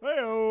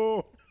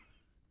 Hey-oh.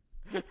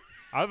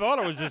 I thought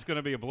it was just going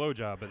to be a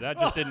blowjob, but that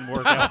just didn't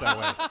work out that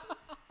way.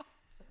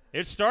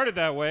 It started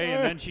that way,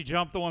 and then she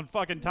jumped on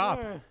fucking top.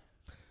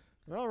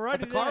 All right.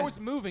 But the car was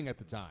moving at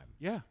the time.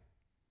 Yeah.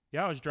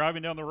 Yeah, I was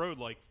driving down the road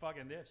like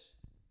fucking this.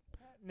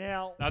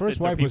 Now, Not First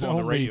that wife the was people on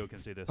the only radio can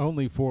see this.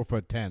 only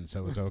 4'10", so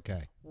it was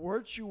okay.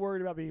 weren't you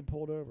worried about being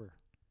pulled over?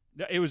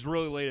 It was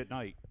really late at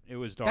night. It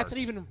was dark. That's an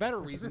even better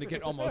reason to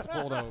get almost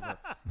pulled over.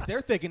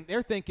 They're thinking,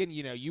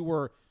 you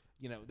were,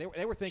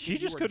 they were thinking She you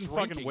just were couldn't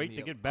fucking drinking wait the-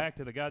 to get back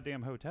to the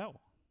goddamn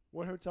hotel.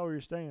 What hotel were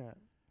you staying at?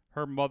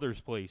 Her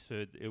mother's place.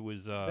 It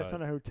was. That's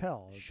not a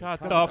hotel. It's a Shut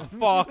con- the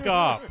fuck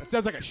up. That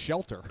sounds like a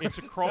shelter. It's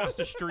across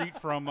the street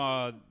from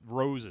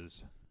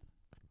Roses.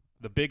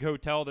 The big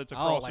hotel that's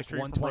across the like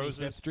street from 125th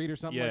Roses. Street or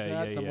something Yeah, like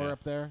that, yeah, somewhere yeah.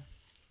 up there.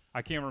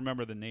 I can't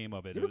remember the name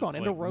of it. You It ever was gone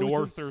into like North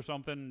Roses? or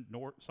something.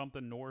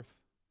 North.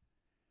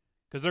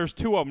 Because there's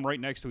two of them right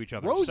next to each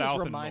other. Roses South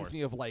reminds and north.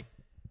 me of like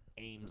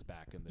Ames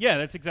back in the Yeah, day.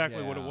 that's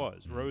exactly what it Yeah.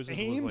 was. Roses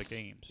Ames? was like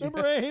Ames.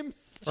 Remember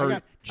Ames? Or I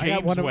got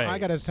James one of, Way. I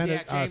got a set,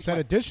 Yeah, James set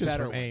Way. of dishes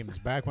Better from one. Ames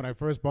back when I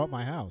first bought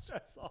my house.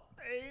 That's all.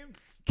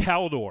 Ames.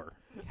 Caldor.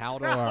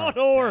 Caldor.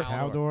 Caldor.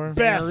 Caldor.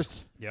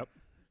 Best. Yep.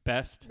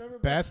 Best. Remember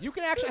Best. You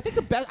can actually, I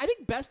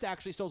think Best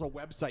actually still has a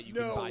website you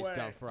No can buy way.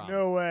 stuff from.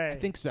 No way. I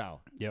think so.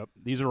 Yep.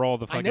 These are all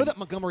the I fucking know that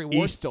Montgomery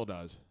Ward East- still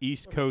does.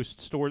 East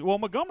Coast stores. Well,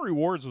 Montgomery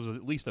Ward's was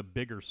at least a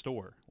bigger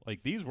store.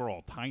 Like, these were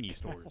all tiny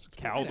stores.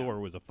 Caldor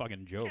was a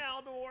fucking joke.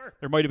 Caldor.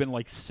 There might have been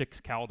like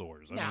 6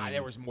 Caldors. I Nah, mean,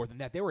 there was more than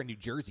that. They were in New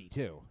Jersey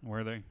too.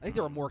 Were they? I think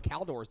there were more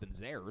Caldors than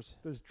Zares.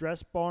 Does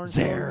Dress Barn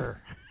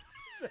There.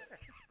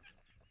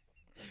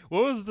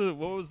 What was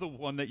the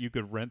one that you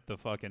could rent the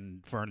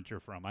fucking furniture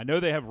from? I know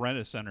they have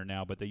Rent-A-Center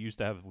now, but they used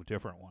to have a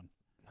different one.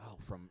 Oh,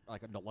 from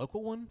like the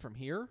local one from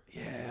here.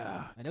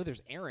 Yeah. I know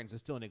there's Aaron's that's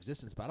still in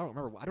existence, but I don't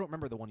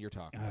remember the one you're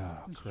talking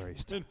about. Oh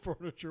Christ! in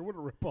furniture? What a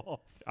ripoff.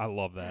 I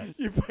love that.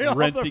 You pay off the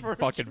Renting furniture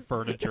fucking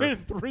furniture. in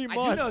 3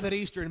 months. I do know that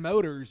Eastern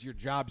Motors, your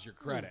job's your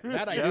credit.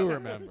 That I do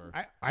remember.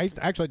 I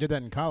actually did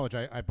that in college.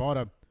 I bought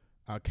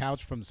a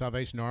couch from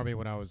Salvation Army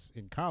when I was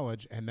in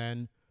college, and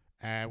then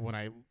when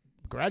I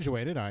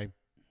graduated, I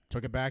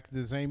took it back to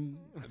the same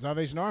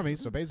Salvation Army.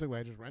 So basically,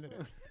 I just rented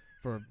it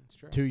for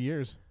true. 2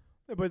 years.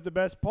 But the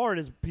best part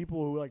is people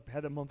who like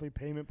had a monthly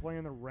payment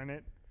plan to rent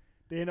it,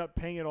 they end up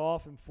paying it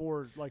off in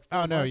 4 Oh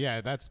no, months.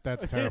 yeah, that's They end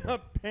terrible.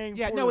 up paying.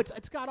 Yeah, for no, it.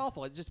 it's god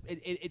awful. It's just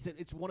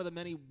it's one of the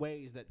many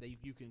ways that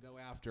you can go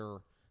after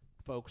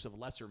folks of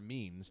lesser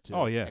means to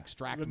Oh, yeah.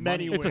 extract The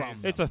money many It's from a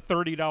ways. them. it's a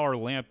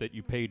 $30 lamp that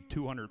you paid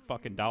 $200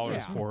 fucking dollars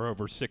Yeah. for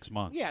over 6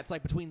 months. Yeah, it's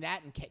like between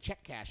that and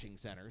check cashing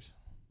centers.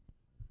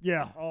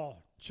 Yeah. Oh,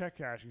 check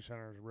cashing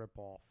center is a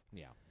ripoff.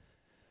 Yeah.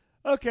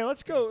 Okay,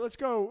 let's go.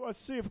 Let's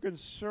see if we can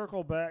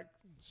circle back,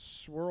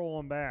 swirl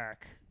on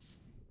back.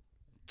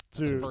 It's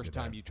the To first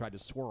time you tried to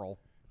swirl.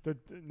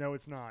 no,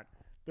 it's not.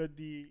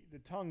 The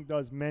tongue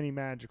does many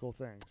magical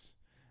things.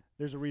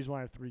 There's a reason why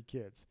I have 3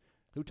 kids.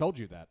 Who told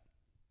you that?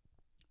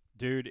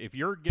 Dude, if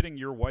you're getting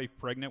your wife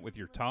pregnant with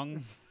your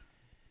tongue,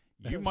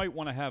 you might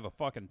want to have a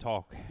fucking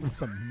talk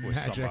Some with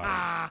magic.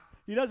 somebody.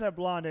 He does have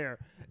blonde hair.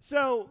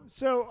 So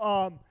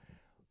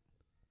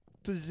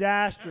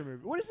disaster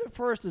movie. What is the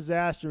first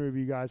disaster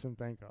movie you guys can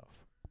think of?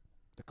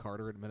 The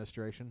Carter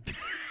administration.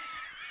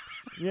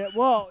 Yeah,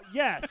 well,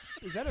 yes.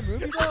 Is that a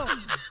movie, though?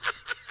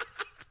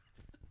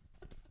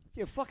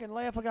 You fucking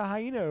laugh like a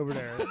hyena over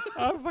there.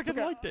 I fucking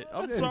liked it.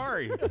 I'm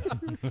sorry.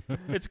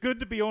 It's good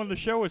to be on the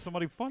show with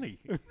somebody funny.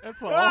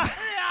 That's all.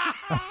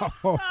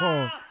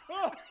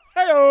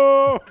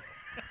 Hey-oh!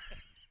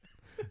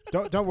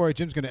 Don't worry,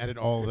 Jim's going to edit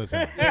all of this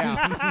out.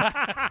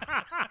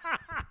 Yeah.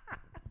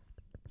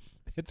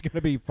 It's going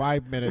to be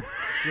 5 minutes.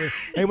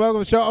 Hey, welcome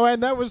to the show. Oh,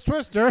 and that was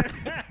Twister.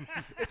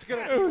 It's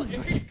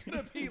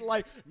gonna be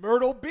like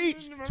Myrtle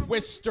Beach,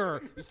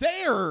 Twister,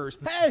 Zayers.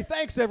 Hey,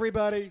 thanks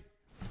everybody.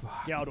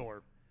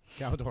 Galdor.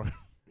 Caldor.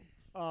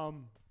 What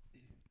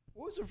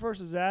was the first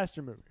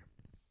disaster movie?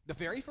 The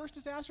very first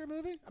disaster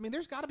movie? I mean,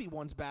 there's got to be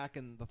ones back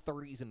in the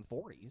 30s and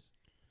 40s.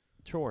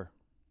 Sure.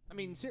 I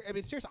mean,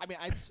 seriously. I mean,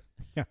 it's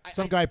Yeah.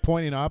 Some guy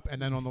pointing up,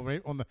 and then on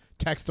the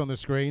text on the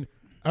screen,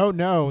 oh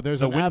no, there's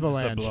The an winds are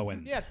avalanche.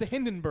 blowing. yeah, it's the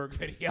Hindenburg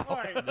video.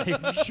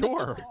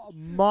 Sure.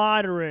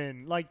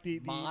 Modern, like the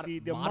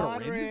Modern?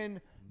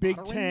 modern big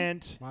Modern?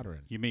 tent.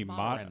 Modern. You mean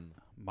Modern.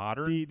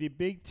 modern? The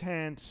big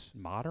tent.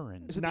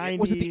 Modern. Was it the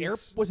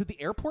 90s. was it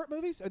the airport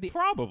movies or the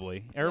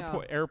Probably.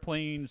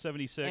 Airplane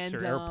 76 and,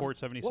 or Airport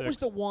 76. What was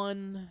the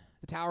one?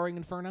 The Towering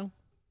Inferno.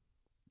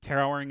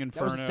 Towering That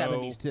Inferno, was the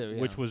 70s too,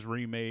 yeah. which was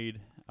remade.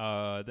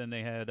 Then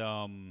they had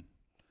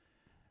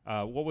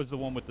what was the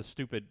one with the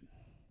stupid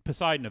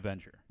Poseidon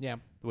Avenger Yeah.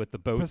 with the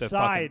boat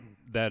Poseidon.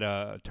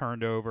 that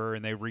turned over,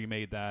 and they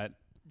remade that.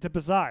 To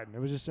Poseidon. It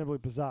was just simply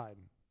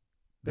Poseidon.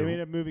 They The- made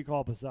a movie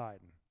called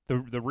Poseidon.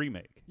 The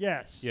remake.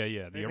 Yes. Yeah.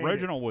 The They made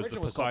original was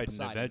Original the was called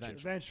Poseidon Poseidon Adventure.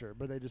 Adventure,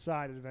 but they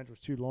decided Adventure was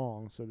too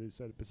long, so they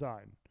said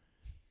Poseidon.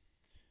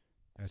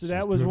 That's So that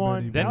just was too one-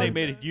 many Then That they was-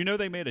 made it. You know,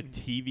 they made a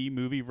TV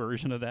movie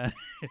version of that,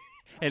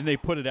 and they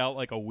put it out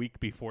like a week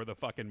before the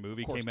fucking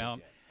movie Of course came they out.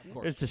 did. Of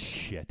course. It's just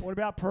shit. What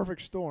about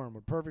Perfect Storm?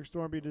 Would Perfect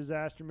Storm be a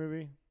disaster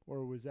movie,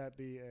 or was that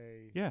be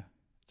a? Yeah,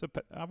 it's a.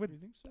 I would. You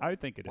think so? I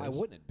think it is. Why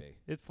wouldn't it be?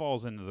 It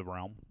falls into the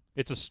realm.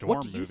 It's a storm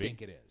What do you movie.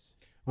 think it is?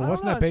 Well, I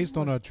wasn't don't that know, based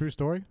on a true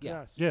story?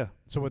 Yeah. Yes. Yeah.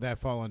 So would that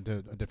fall into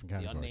a different The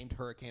category? unnamed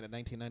hurricane of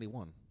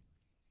 1991.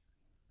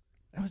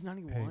 That was Hey,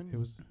 91. it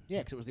was. Yeah,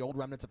 because it was the old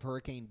remnants of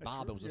Hurricane That's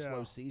Bob. right, It was a yeah.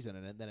 slow season,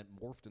 and then it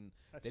morphed, and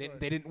That's they didn't.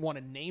 right. They didn't want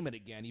to name it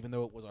again, even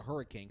though it was a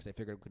hurricane, because they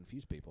figured it would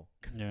confuse people.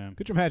 Yeah.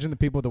 Could you imagine the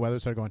people at the weather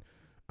started going,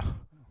 oh,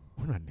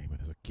 we're not naming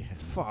this again.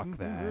 Fuck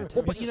that.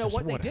 Well, but you know Just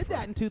what? They did whatever.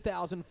 that in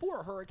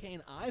 2004.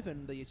 Hurricane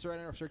Ivan, the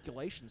center of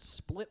circulation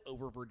split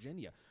over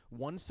Virginia.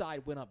 One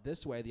side went up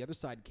this way, the other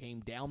side came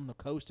down the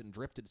coast and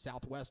drifted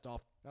southwest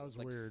off. That was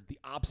like, weird. The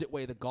opposite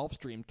way of the Gulf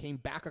Stream, came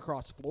back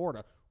across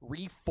Florida,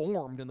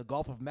 reformed in the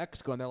Gulf of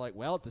Mexico, and they're like,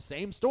 "Well, it's the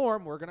same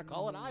storm. We're going to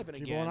call it Ivan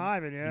Keep again." on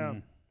Ivan, yeah.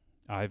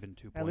 Ivan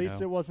 2.0. At least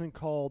it wasn't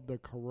called the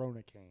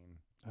Corona Cane.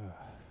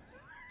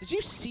 Did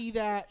you see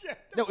that? Yeah,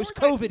 No, it was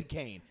COVID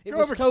cane. It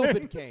was COVID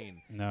COVID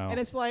cane. No. And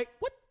it's like,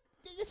 what?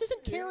 This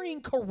isn't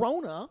carrying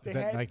Corona. Is They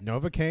that had- like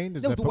Novocaine?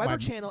 Does No, that the put Weather my-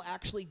 Channel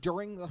actually,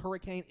 during the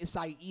Hurricane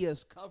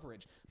Isaias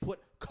coverage, put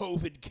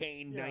COVID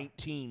cane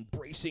 19,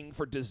 bracing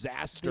for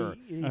disaster.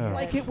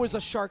 Like it was a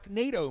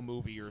Sharknado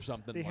movie or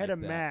something They like had a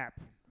that. map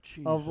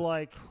of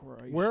like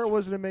where it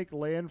was going to make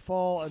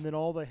landfall, and then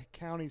all the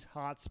counties'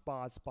 hot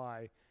spots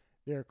by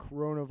their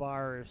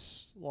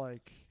coronavirus.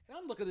 Like And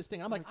I'm looking at this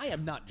thing, and I'm like, I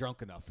am not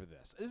drunk enough for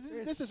this.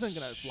 This isn't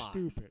going to fly.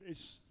 Stupid.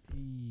 It's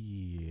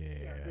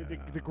Yeah.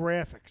 the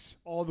graphics,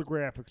 all the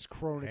graphics,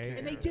 Corona Hey. Cane.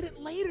 And they did it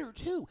later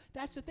too.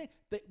 That's the thing.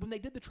 When they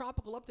did the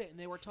tropical update and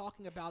they were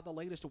talking about the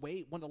latest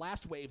wave, the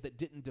last wave that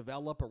didn't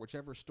develop, or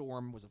whichever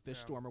storm was a fish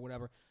storm or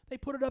whatever, they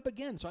put it up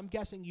again. So I'm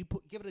guessing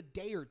give it a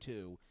day or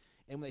two,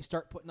 and when they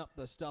start putting up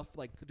the stuff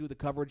like to do the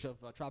coverage of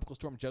Tropical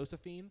Storm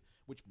Josephine,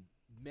 which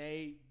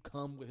may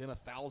come within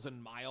 1,000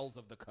 miles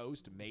of the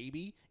coast,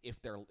 maybe if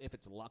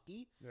it's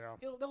lucky, Yeah.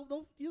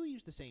 they'll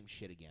use the same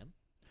shit again.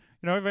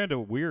 You know, I found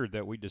it weird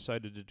that we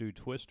decided to do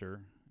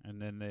Twister, and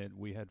then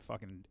we had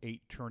fucking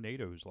 8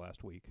 tornadoes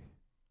last week.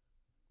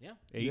 Yeah.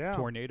 8 Yeah.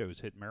 tornadoes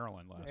hit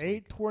Maryland last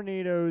 8 week.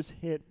 tornadoes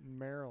hit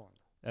Maryland.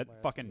 That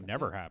last fucking week.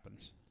 never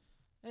happens.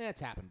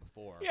 It's happened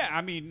before. Yeah, I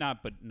mean,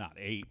 not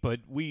 8, but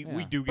we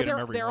Yeah. do But get them they're-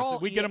 every they're month. all-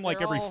 We get them like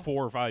they're every all-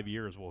 4 or 5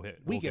 years. We we'll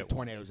get get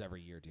one. tornadoes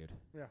every year, dude.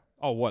 Yeah.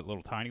 Oh, what,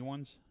 little tiny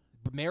ones?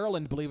 But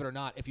Maryland, believe it or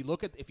not, if you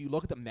look at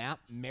the map,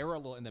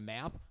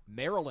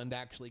 Maryland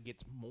actually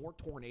gets more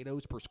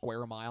tornadoes per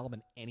square mile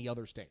than any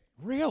other state.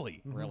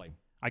 Really? Really,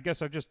 I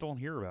guess I just don't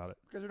hear about it.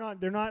 Because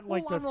they're not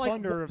like well, the I'm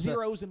thunder of the,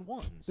 zeros and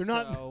ones. They're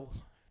not- so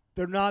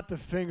they're not the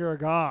finger of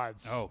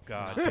gods. Oh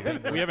God, Not the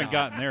finger we of haven't God.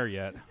 gotten there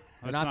yet.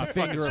 Let's not not the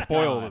fucking finger of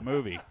spoil God. the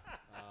movie.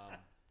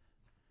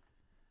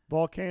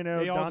 Volcano,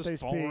 They all Dante's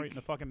just fall Peak. right in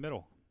the fucking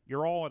middle.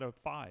 You're all at a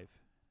 5.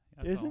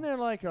 That's Isn't all. there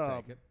like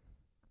a take it.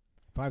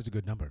 5's a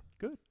good number.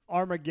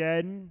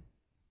 Armageddon?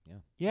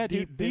 Yeah,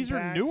 Deep dude, these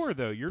Impact? are newer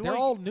though. You're They're like,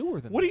 all newer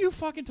than. what are you this.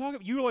 fucking talking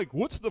about? You're like,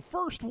 what's the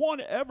first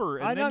one ever?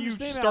 And I then you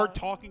understand start that.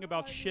 talking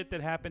about shit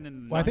that happened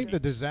in the Well, I think the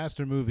 90s.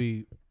 disaster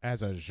movie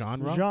as a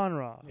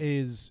genre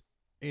is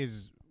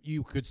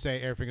you could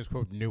say everything is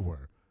quote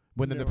newer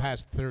within the Newer.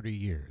 past 30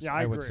 years. Yeah,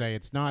 I would agree. say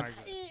it's not. I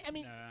agree. I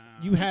mean,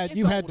 You had it's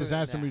you had older than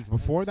disaster that. movies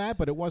before It's- that,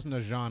 but it wasn't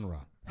a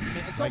genre.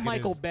 Until Like it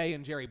Michael is- Bay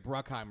and Jerry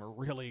Bruckheimer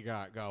really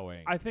got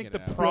going. I think you the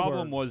know.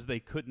 problem was they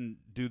couldn't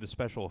do the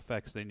special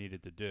effects they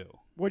needed to do.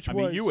 Which I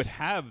mean, was you would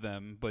have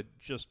them, but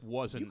just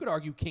wasn't. You could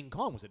argue King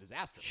Kong was a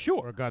disaster. Or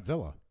Sure.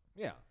 Godzilla.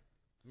 Yeah.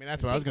 I mean,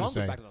 that's what I was King going to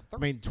Kong goes say. back to the I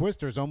mean,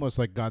 Twister is almost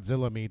like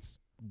Godzilla meets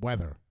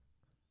weather.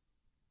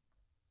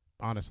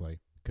 Honestly,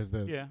 because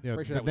the Yeah.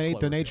 Pretty sure the, that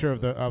was the nature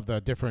Cloverfield, of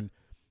the different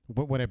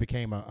when it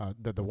became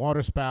the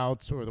water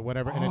spouts or the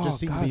whatever, and it just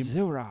seemed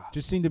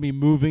to be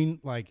moving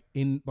like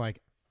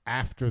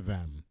after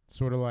them,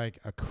 sort of like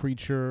a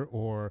creature,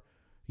 or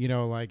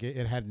like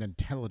it had an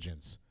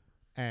intelligence,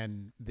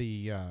 and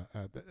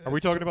Are we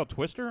talking about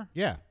Twister?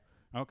 Yeah,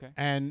 Okay.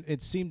 and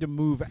it seemed to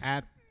move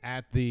at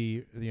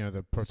the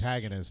the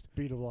protagonist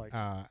speed of light.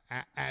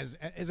 as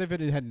if it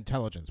had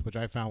intelligence, which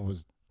I found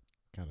was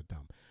kind of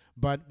dumb.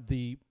 But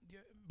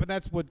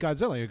that's what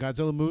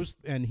Godzilla moves,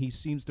 and he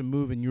seems to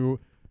move in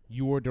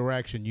your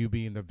direction. You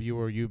being the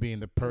viewer, you being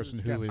the person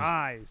It's who got is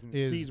eyes and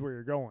is- sees where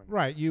you're going.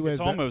 right. You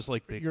It's as almost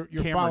like the you're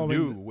camera following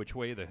knew the- which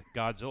way the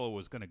Godzilla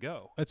was going to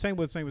go. Same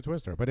with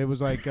Twister, but it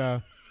was like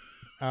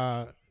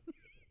I'm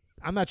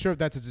not sure if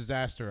that's a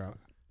disaster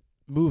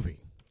movie.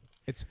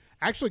 It's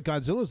actually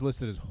Godzilla's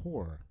listed as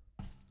horror,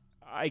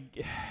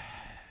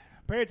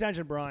 Pay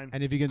attention, Brian.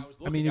 and if you can, I was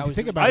I mean, looking- if I you was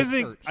think doing about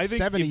I it, think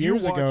 70 if you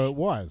years ago watch- it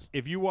was.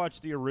 If you watch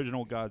the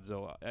original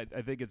Godzilla,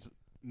 I think it's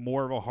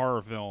more of a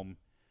horror film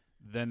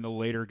than the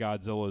later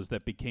Godzillas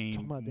that became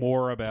Talking about the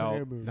more about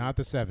tornado movie. Not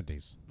the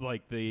 70s.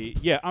 like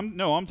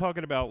I'm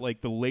talking about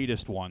like the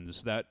latest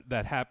ones that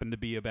happen to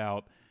be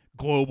about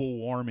global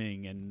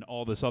warming and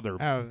all this other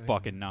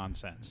fucking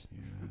nonsense.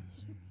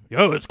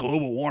 Yo, it's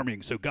global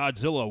warming, so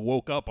Godzilla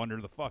woke up under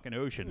the fucking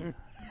ocean.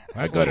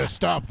 I gotta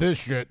stop this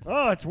shit.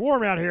 Oh, it's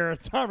warm out here.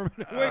 It's time for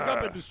me to wake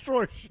up and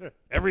destroy shit.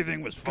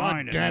 Everything was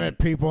fine. God damn it,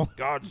 people!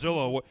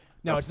 Godzilla.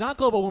 No, it's not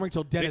global warming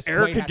until Dennis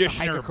air Quaid has to hike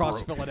conditioner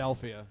across broke.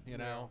 Philadelphia. You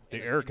know, The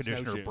in air in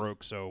conditioner snowshoes.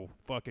 broke, so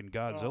fucking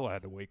Godzilla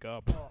had to wake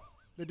up.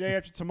 The day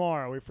after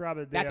tomorrow. We forgot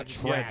the day That's a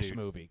after trash dude.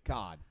 movie.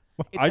 God.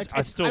 I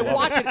still I love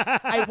watch it. it.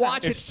 I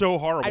watch It's it. so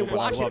horrible. I but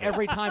watch love it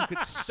every time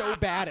because it's so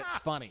bad it's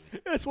funny.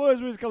 It's one of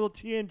those movies called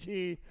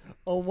TNT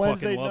on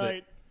Wednesday love it.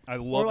 night. I Or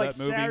love like that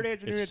movie. Saturday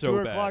afternoon It's at so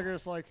 2 bad. o'clock. You're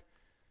just like,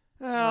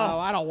 Oh, oh,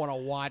 I don't want to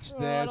watch I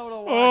this.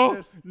 don't want to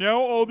watch this. now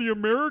all the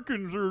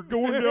Americans are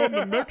going down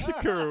to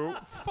Mexico.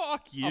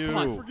 Fuck you. come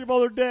on, Forgive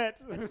all their debt.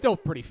 It's still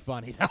pretty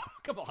funny though.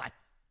 Come on.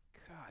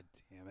 God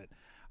damn it.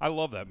 I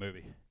love that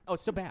movie. Oh,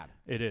 it's so bad.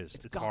 It is.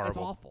 It's God, horrible. It's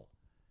awful.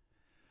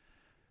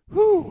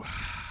 Whew.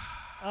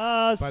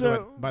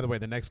 By the way,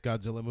 the next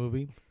Godzilla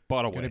movie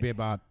But is going to be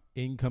about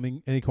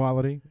income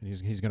inequality, and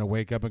he's going to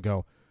wake up and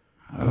go,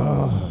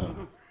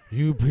 "Oh,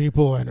 you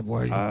people, and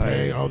where you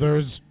pay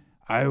others."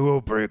 I will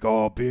break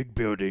all big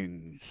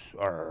buildings.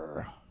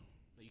 You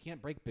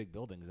can't break big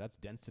buildings. That's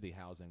density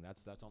housing.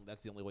 That's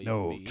the only way.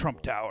 No, you can be Trump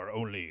equal. Tower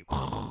only.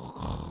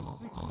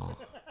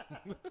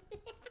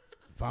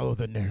 Follow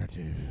the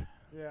narrative,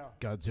 Yeah.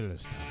 Godzilla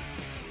style.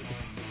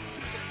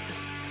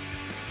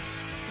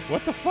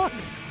 What the fuck?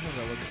 I don't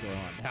know what's going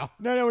on now.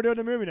 No, we're doing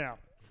the movie now.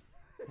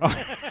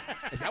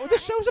 Is that what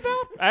this show's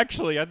about?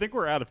 Actually, I think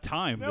we're out of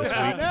time No, this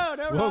no, week. no,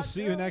 we're We'll not.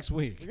 see you next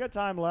week. We got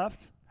time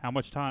left. How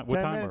much time? What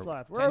 10 time minutes are we?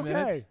 left. We're 10 okay.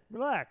 minutes?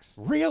 Relax.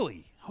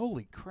 Really?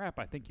 Holy crap!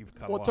 I think you've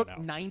cut Well, a it lot took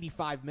now.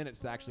 95 minutes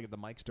to actually get the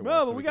mics to work.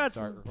 No, so but we could got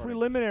start some recording.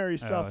 preliminary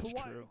stuff. that's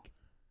Why- true.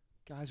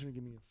 Guys are gonna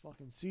give me a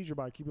fucking seizure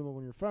by keeping them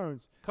on your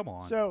phones. Come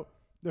on. So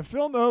the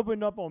film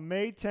opened up on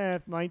May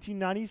 10th,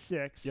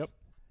 1996. Yep.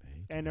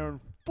 And earned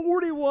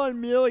 $41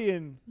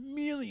 million,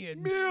 $1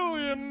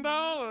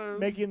 million.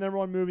 making the number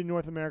one movie in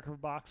North America for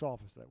box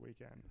office that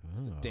weekend.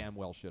 Oh. Damn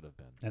well should have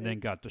been. and then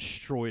got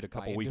destroyed a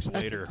couple By weeks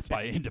later Independence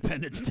by Day.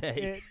 Independence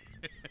Day.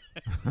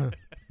 What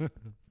do you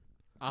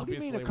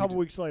Obviously, mean a we couple did-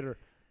 weeks later?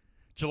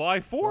 July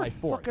 4th. July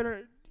 4th.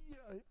 Fucking,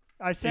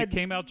 I It said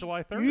came out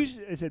July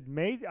 3rd. I said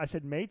May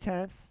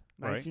 10th,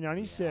 Right.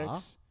 1996. Yeah.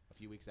 A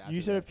few weeks after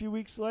You said a that. few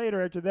weeks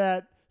later after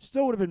that.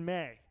 Still would have been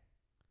May.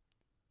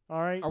 All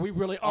right. Are we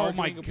really Oh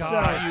my arguing about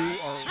God.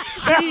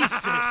 you or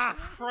Jesus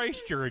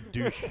Christ, you're a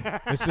douche.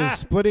 This is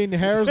Splitting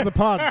Hairs, the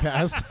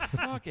podcast.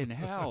 Fucking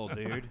hell,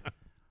 dude.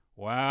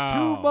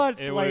 Wow. 2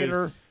 months It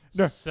later. was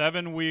No.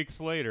 7 weeks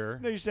later.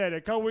 No, you said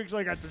a couple weeks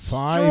later. Got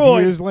 5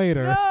 destroyed. years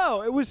later.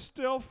 No, it was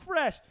still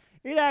fresh.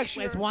 It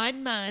actually was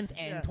 1 month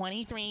and Yeah.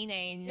 23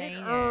 days it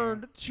later.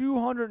 earned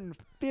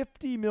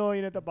 $250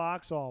 million at the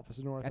box office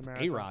in North that's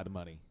America. A-Rod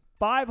money.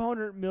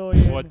 $500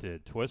 million. What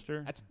did?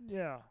 Twister? That's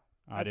Yeah.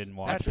 I didn't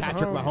watch that's it.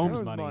 Patrick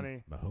Mahomes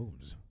money.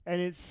 Mahomes. And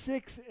it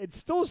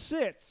still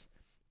sits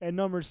at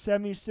number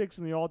 76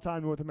 in the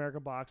all-time North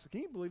American box.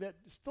 Can you believe that?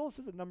 It still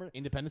sits at number.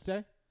 Independence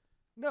Day?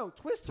 No,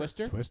 Twister.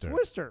 Twister?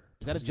 Twister.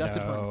 Is that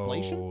adjusted for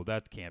inflation? No,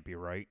 that can't be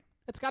right.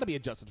 It's got to be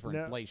adjusted for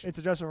No, inflation. It's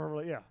adjusted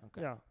for yeah.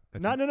 Okay. Yeah.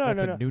 That's No, a- no, no,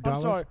 that's no, a no. new I'm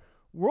dollars? sorry.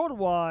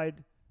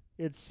 Worldwide,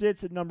 it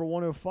sits at number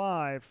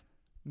 105,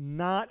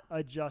 not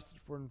adjusted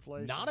for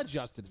inflation. Not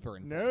adjusted for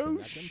inflation. No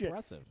That's shit.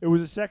 impressive. It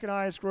was the second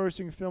highest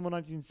grossing film in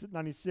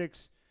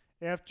 1996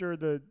 after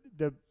the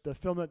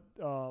film that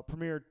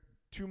premiered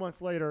 2 months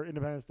later,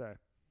 Independence Day.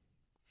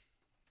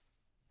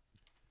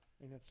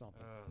 Ain't that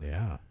something?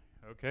 Yeah.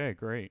 Okay,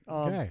 great.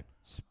 Okay.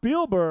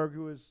 Spielberg,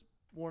 who is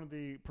one of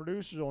the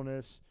producers on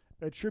this,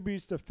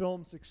 attributes the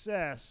film's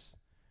success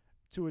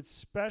to its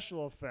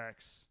special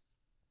effects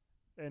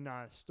and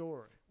not its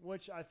story,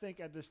 which I think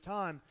at this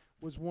time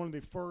was one of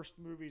the first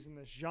movies in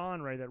this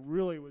genre that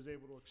really was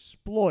able to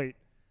exploit.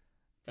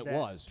 It that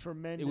was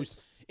tremendous. It was.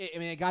 I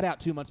mean, it got out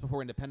 2 months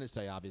before Independence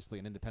Day, obviously,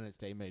 and Independence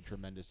Day made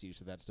tremendous use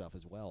of that stuff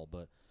as well.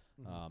 But,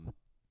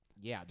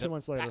 yeah, 2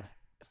 months later.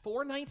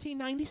 For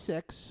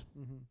 1996,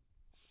 Mm-hmm.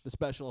 the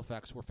special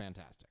effects were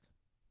fantastic.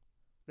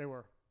 They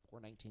were. For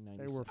They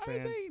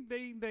 1996,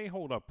 were They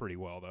hold up pretty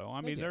well though.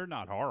 I They mean, do. they're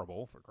not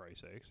horrible for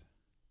Christ's sakes.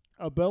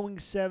 A Boeing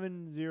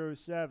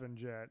 707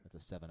 jet. That's a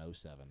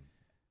 707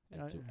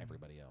 as to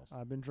everybody else.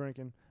 I've been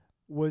drinking.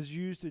 Was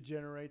used to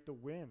generate the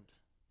wind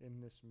in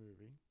this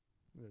movie.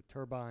 The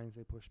turbines,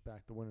 they pushed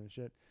back the wind and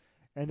shit.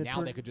 And the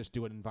Now they could just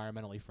do it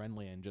environmentally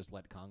friendly and just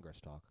let Congress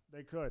talk.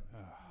 They could.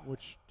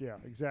 Which, yeah,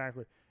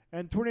 exactly.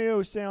 And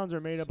tornado sounds are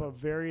made up of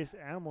various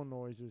animal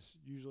noises,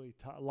 usually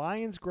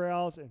lions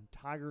growls and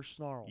tiger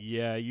snarls.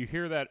 Yeah, you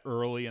hear that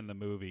early in the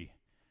movie.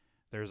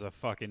 There's a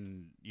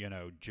fucking,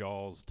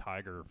 Jaws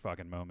tiger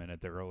fucking moment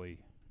at the early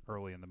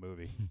in the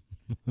movie.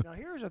 Now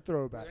here's a Are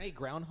throwback. there any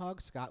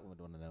groundhogs? Scott would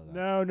want to know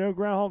that. No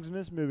groundhogs in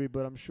this movie,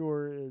 but I'm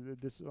sure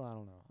this. I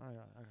don't know. I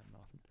got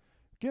nothing.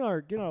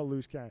 Get on a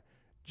loose cannon.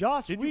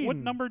 Joss Whedon. What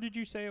number did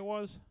you say it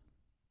was?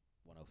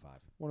 105.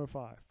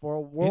 105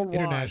 for worldwide.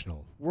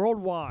 International.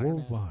 Worldwide.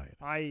 Worldwide.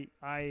 I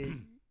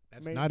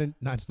That's May-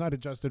 that's not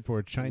adjusted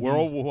for Chinese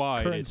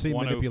Worldwide, currency it's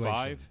 105.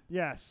 manipulation.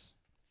 yes.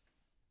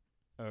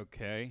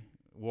 Okay.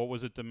 What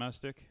was it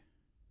domestic?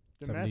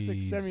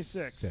 Domestic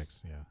 76.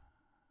 76,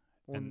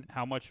 yeah. And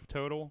how much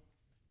total?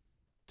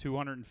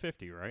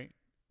 250, right?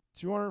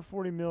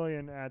 240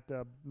 million at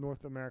the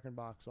North American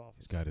box office.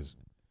 He's got his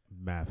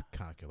math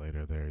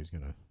calculator there. He's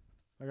going to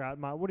I got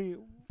my. What are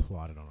you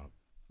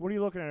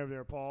looking at over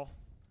there, Paul?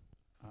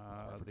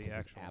 Referencing The his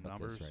actual abacus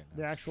numbers. right now.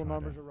 The actual trying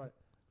numbers to- are right.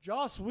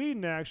 Joss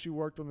Whedon actually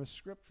worked on the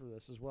script for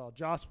this as well.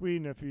 Joss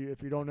Whedon, if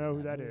you don't know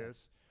who that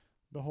is,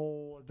 the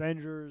whole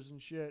Avengers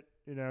and shit.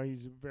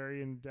 He's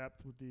very in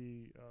depth with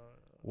the.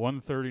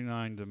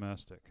 139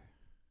 domestic.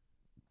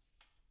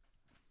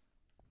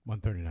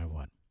 139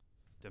 what?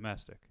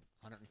 Domestic.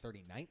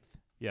 139th?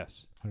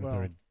 Yes.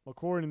 130. Well,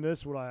 according to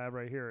this, what I have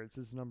right here, it's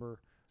this number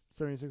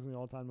 76 on the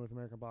all-time North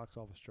American box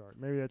office chart.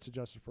 Maybe that's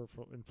adjusted for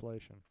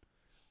inflation.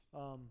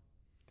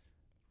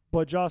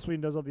 But Joss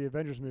Whedon does all the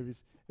Avengers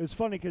movies. It was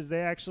funny because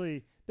there's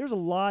a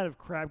lot of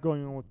crap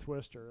going on with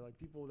Twister. Like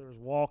there was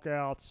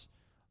walkouts.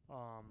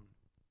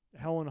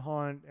 Helen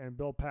Hunt and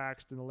Bill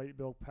Paxton, the late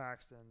Bill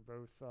Paxton,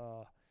 both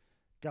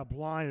got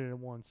blinded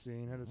in one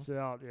scene, had to sit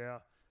out. Yeah.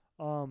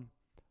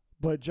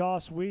 But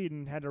Joss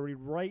Whedon had to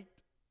rewrite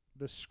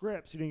the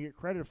scripts. He didn't get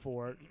credit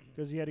for it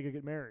because he had to go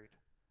get married.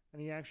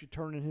 And he actually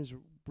turned in his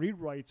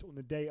rewrites on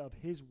the day of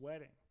his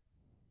wedding.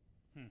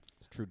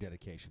 It's true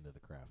dedication to the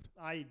craft.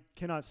 I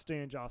cannot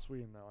stand Joss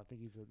Whedon, though. I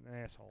think he's an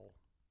asshole.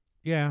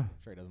 Yeah, I'm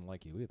sure he doesn't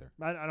like you either.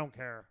 I don't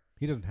care.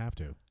 he doesn't have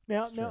to.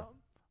 It's Now,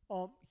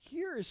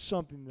 here is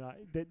something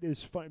that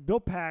is funny. Bill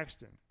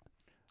Paxton,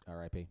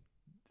 R.I.P.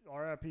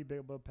 R.I.P.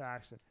 Bill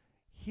Paxton,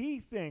 he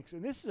thinks,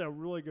 and this is a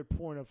really good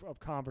point of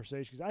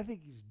conversation because I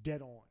think he's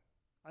dead on.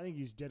 I think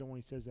he's dead on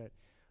when he says that.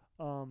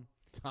 Tom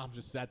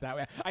just sat that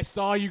way. I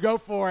saw you go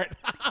for it.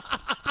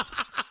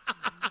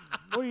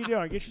 What are you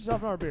doing? Get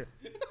yourself another beer.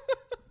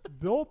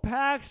 Bill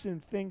Paxton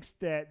thinks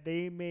that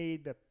they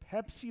made the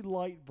Pepsi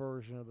Light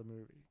version of the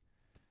movie.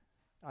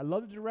 I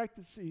love the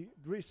directed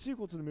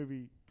sequel to the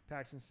movie,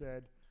 Paxton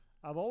said.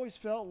 I've always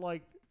felt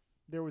like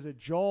there was a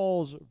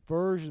Jaws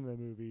version of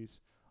the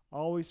movies. I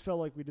always felt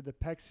like we did the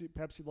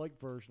Pepsi Light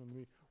version of the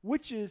movie,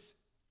 which is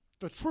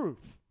the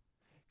truth.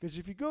 Because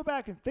if you go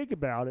back and think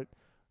about it,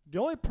 the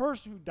only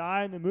person who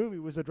died in the movie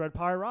was the Dread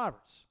Pirate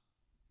Roberts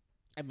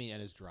I mean,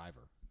 and his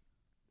driver,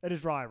 and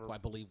his driver. who I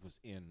believe was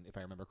in, if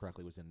I remember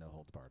correctly, was in No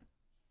Holds Barred.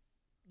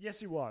 Yes,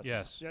 he was.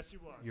 Yes. Yes, he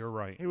was. You're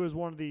right. He was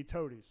one of the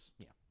toadies.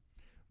 Yeah.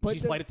 But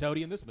She's the- played a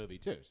toady in this movie,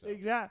 too. So.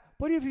 Exactly.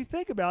 But if you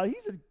think about it,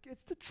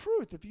 it's the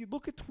truth. If you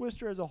look at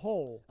Twister as a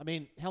whole, I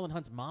mean, Helen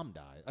Hunt's mom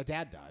dies.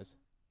 Dad dies.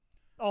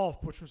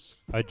 which was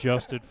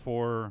Adjusted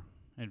for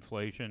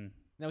inflation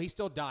No, he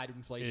still died of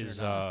inflation is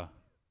or not.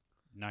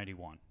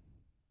 91.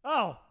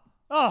 oh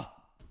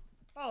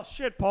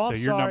shit, Paul. So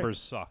I'm your sorry. numbers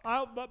suck.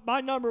 But my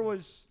number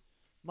was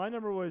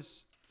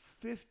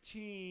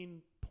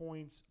 15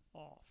 points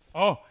off.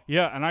 Oh,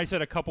 yeah, and I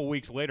said a couple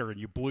weeks later, and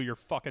you blew your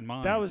fucking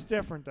mind. That was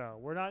different though.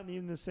 We're not even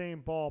in the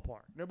same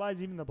ballpark.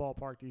 Nobody's even in the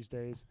ballpark these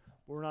days.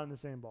 We're not in the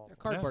same Their ballpark.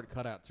 cardboard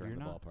cutouts are in You're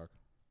the not. ballpark.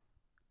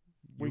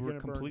 You We were gonna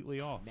burn- completely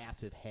off.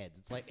 Massive heads.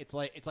 It's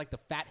like the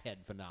fat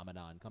head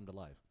phenomenon come to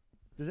life.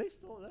 That's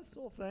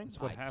still a thing? That's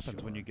what I'm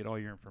happens when sure. you get all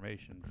your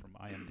information from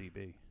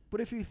IMDb.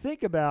 But if you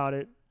think about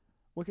it,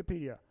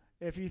 Wikipedia.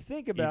 If you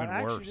think about Even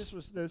actually,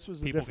 worse. this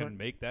was a People different. can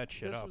make that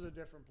shit this up. was a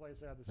different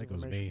place. I had this I think it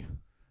was information. me.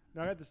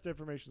 No, I got this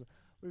information.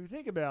 But if you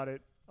think about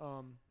it,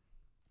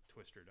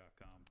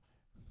 Twister.com.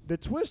 the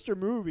Twister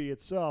movie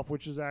itself,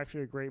 which is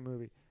actually a great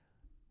movie,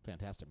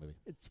 Fantastic movie.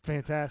 It's a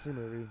fantastic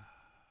movie.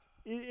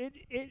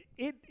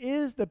 It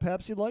is the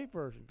Pepsi Light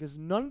version because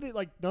none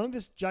of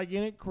this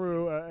gigantic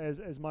crew,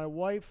 as my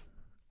wife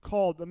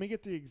called. Let me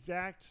get the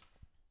exact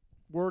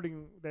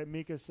wording that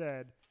Mika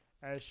said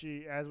as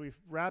we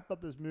wrapped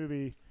up this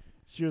movie.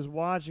 She was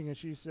watching and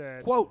she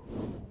said, Quote.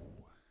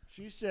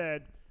 She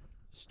said,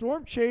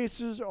 "Storm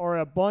chasers are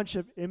a bunch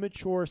of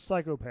immature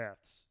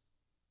psychopaths."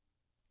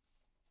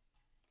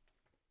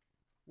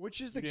 Which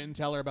is You didn't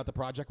tell her about the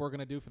project we're going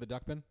to do for the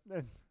duck bin?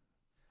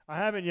 I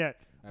haven't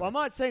yet. Well, I'm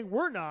Okay. not saying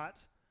we're not.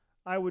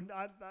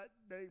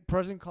 The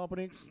present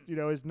company,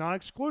 is not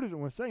excluded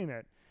when saying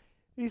that.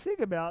 You think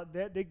about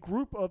that, the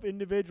group of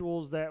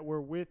individuals that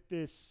were with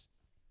this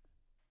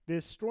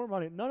storm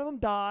hunting, none of them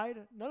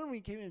died. None of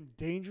them came in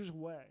danger's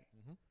way.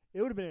 Mhm.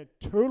 It would have been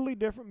a totally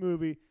different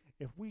movie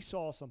if we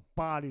saw some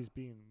bodies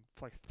being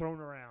thrown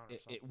around. Or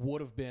something. It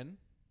would have been.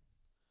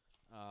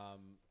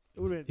 It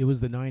would have It was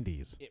the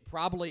 90s. It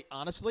probably,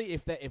 honestly,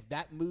 if that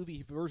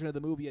version of the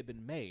movie had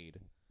been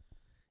made,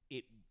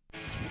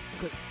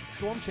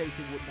 storm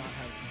chasing would not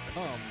have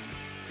become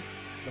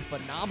the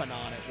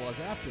phenomenon it was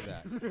after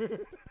that.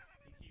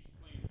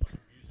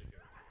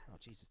 Oh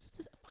Jesus! Is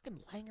this a fucking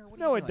Langer? What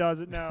are No, you it doing?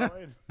 doesn't. No.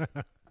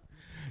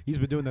 He's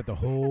been doing that the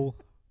whole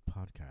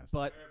podcast.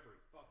 But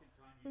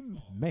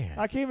Man,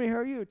 I can't even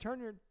hear you.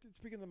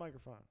 Speak in the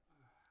microphone.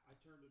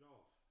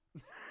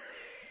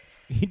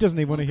 he doesn't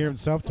even want to hear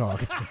himself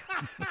talk.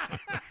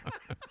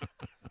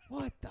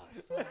 what the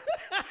fuck?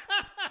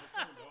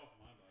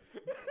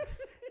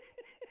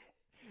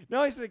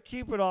 No, he's going to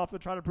keep it off to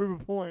try to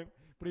prove a point,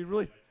 but he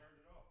really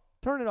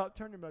turn it off.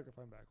 Turn your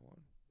microphone back on.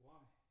 Why?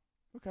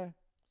 Okay.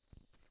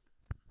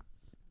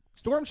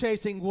 Storm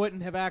chasing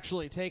wouldn't have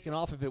actually taken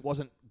off if it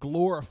wasn't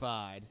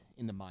glorified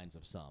in the minds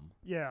of some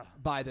Yeah.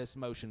 by this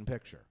motion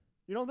picture.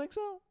 You don't think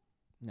so?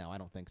 No, I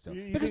don't think so.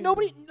 You Because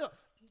think-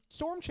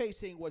 storm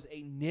chasing was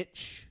a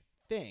niche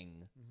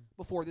thing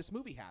before this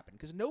movie happened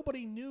because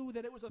nobody knew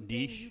that it was a thing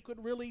Niche. you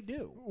could really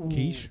do.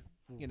 Quiche.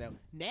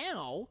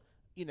 Now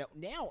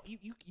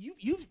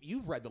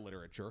you've read the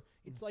literature.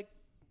 It's like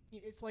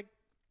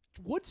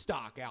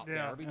Woodstock out there.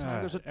 Every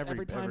time there's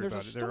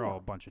a storm. They're all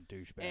a bunch of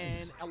douchebags.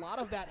 And a lot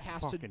of that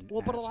has Fucking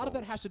but a lot of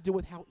that assholes. has to do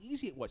with how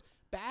easy it was.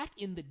 Back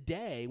in the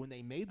day when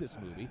they made this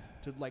movie,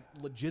 to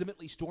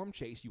legitimately storm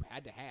chase, you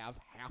had to have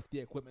half the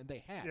equipment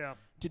they had. Yeah.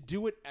 To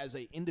do it as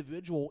an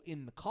individual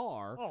in the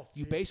car,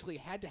 you geez. basically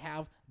had to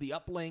have the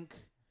uplink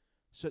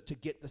to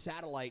get the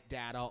satellite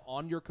data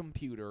on your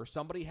computer.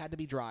 Somebody had to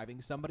be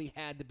driving. Somebody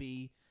had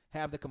to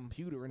have the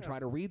computer and try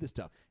to read the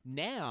stuff.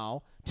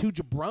 Now, two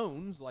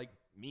jabrones like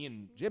me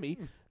and Jimmy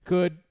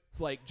could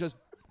just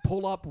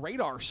pull up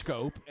radar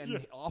scope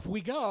and off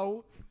we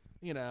go,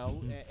 and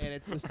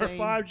it's the Our same.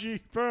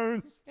 5G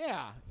phones.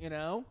 Yeah,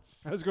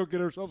 Let's go get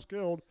ourselves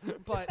killed.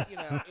 but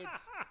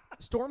it's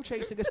storm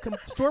chasing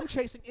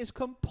is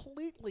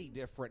completely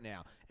different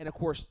now. And of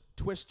course,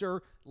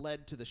 Twister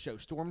led to the show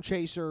Storm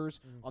Chasers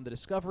on the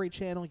Discovery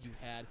Channel. You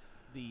had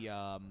you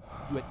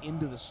had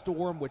Into the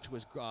Storm, which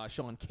was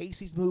Sean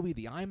Casey's movie,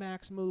 the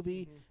IMAX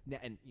movie,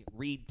 and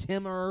Reed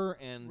Timmer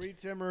and Reed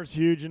Timmer's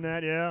huge in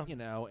that, yeah.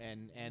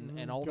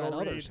 and all Go that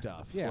other Reed.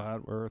 stuff. Yeah,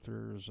 Flat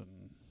earthers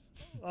and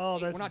Oh,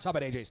 we're not talking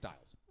about AJ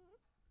Styles.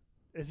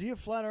 Is he a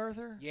flat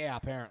earther? Yeah,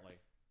 apparently.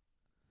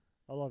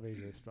 I love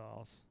AJ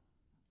Styles.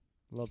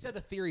 He Love said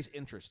the theory's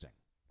interesting.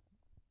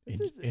 it's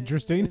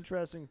Interesting? an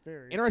interesting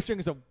theory. Interesting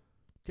is a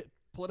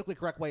politically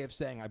correct way of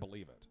saying I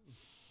believe it.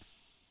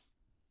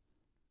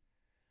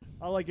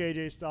 I like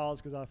AJ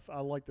Styles because I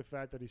like the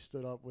fact that he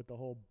stood up with the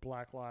whole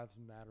Black Lives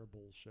Matter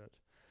bullshit.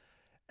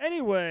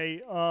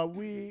 Anyway,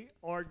 we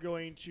are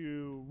going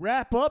to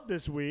wrap up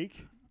this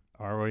week.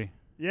 are we?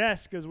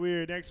 Yes, because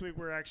next week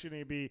we're actually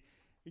going to be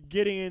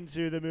getting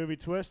into the movie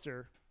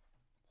Twister.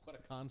 What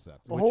a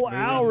concept. A whole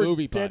hour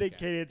movie podcast.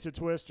 dedicated to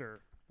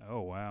Twister.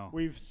 Oh wow.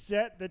 We've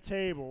set the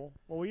table.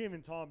 Well, we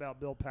even talked about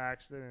Bill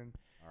Paxton and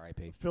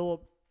R.I.P.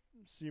 Philip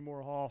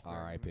Seymour Hoffman.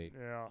 R.I.P..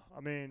 Yeah,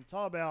 I mean,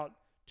 talk about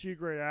two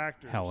great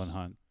actors. Helen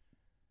Hunt.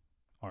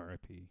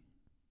 R.I.P.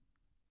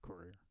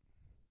 Career.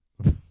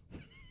 Okay.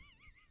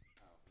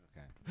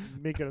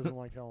 Mika doesn't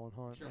like Helen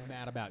Hunt. Sure,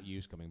 Mad About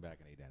You's coming back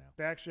any day now.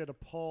 They actually had to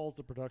pause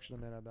the production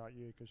of Man About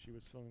You because she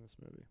was filming this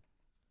movie.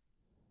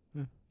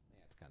 Yeah,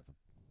 it's kind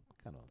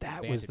of a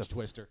That was vantage the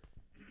twister.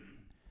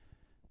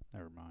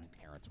 Never mind.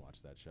 Parents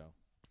watch that show.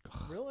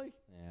 Really?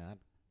 Yeah, I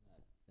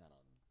don't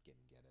get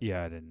it.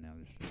 Yeah, I didn't know.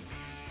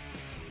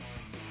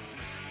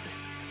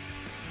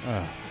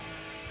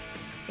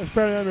 That's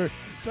better than ever.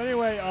 So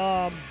anyway,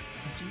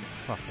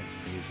 Fucking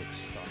music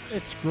sucks.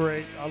 it's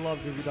great. I love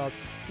Goofy Dolls.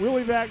 We'll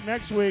be back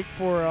next week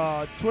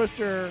for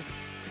Twister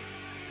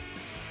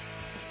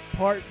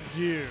Part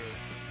 2.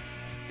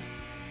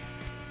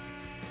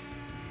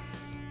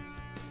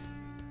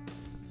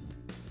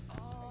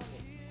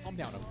 Calm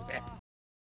down over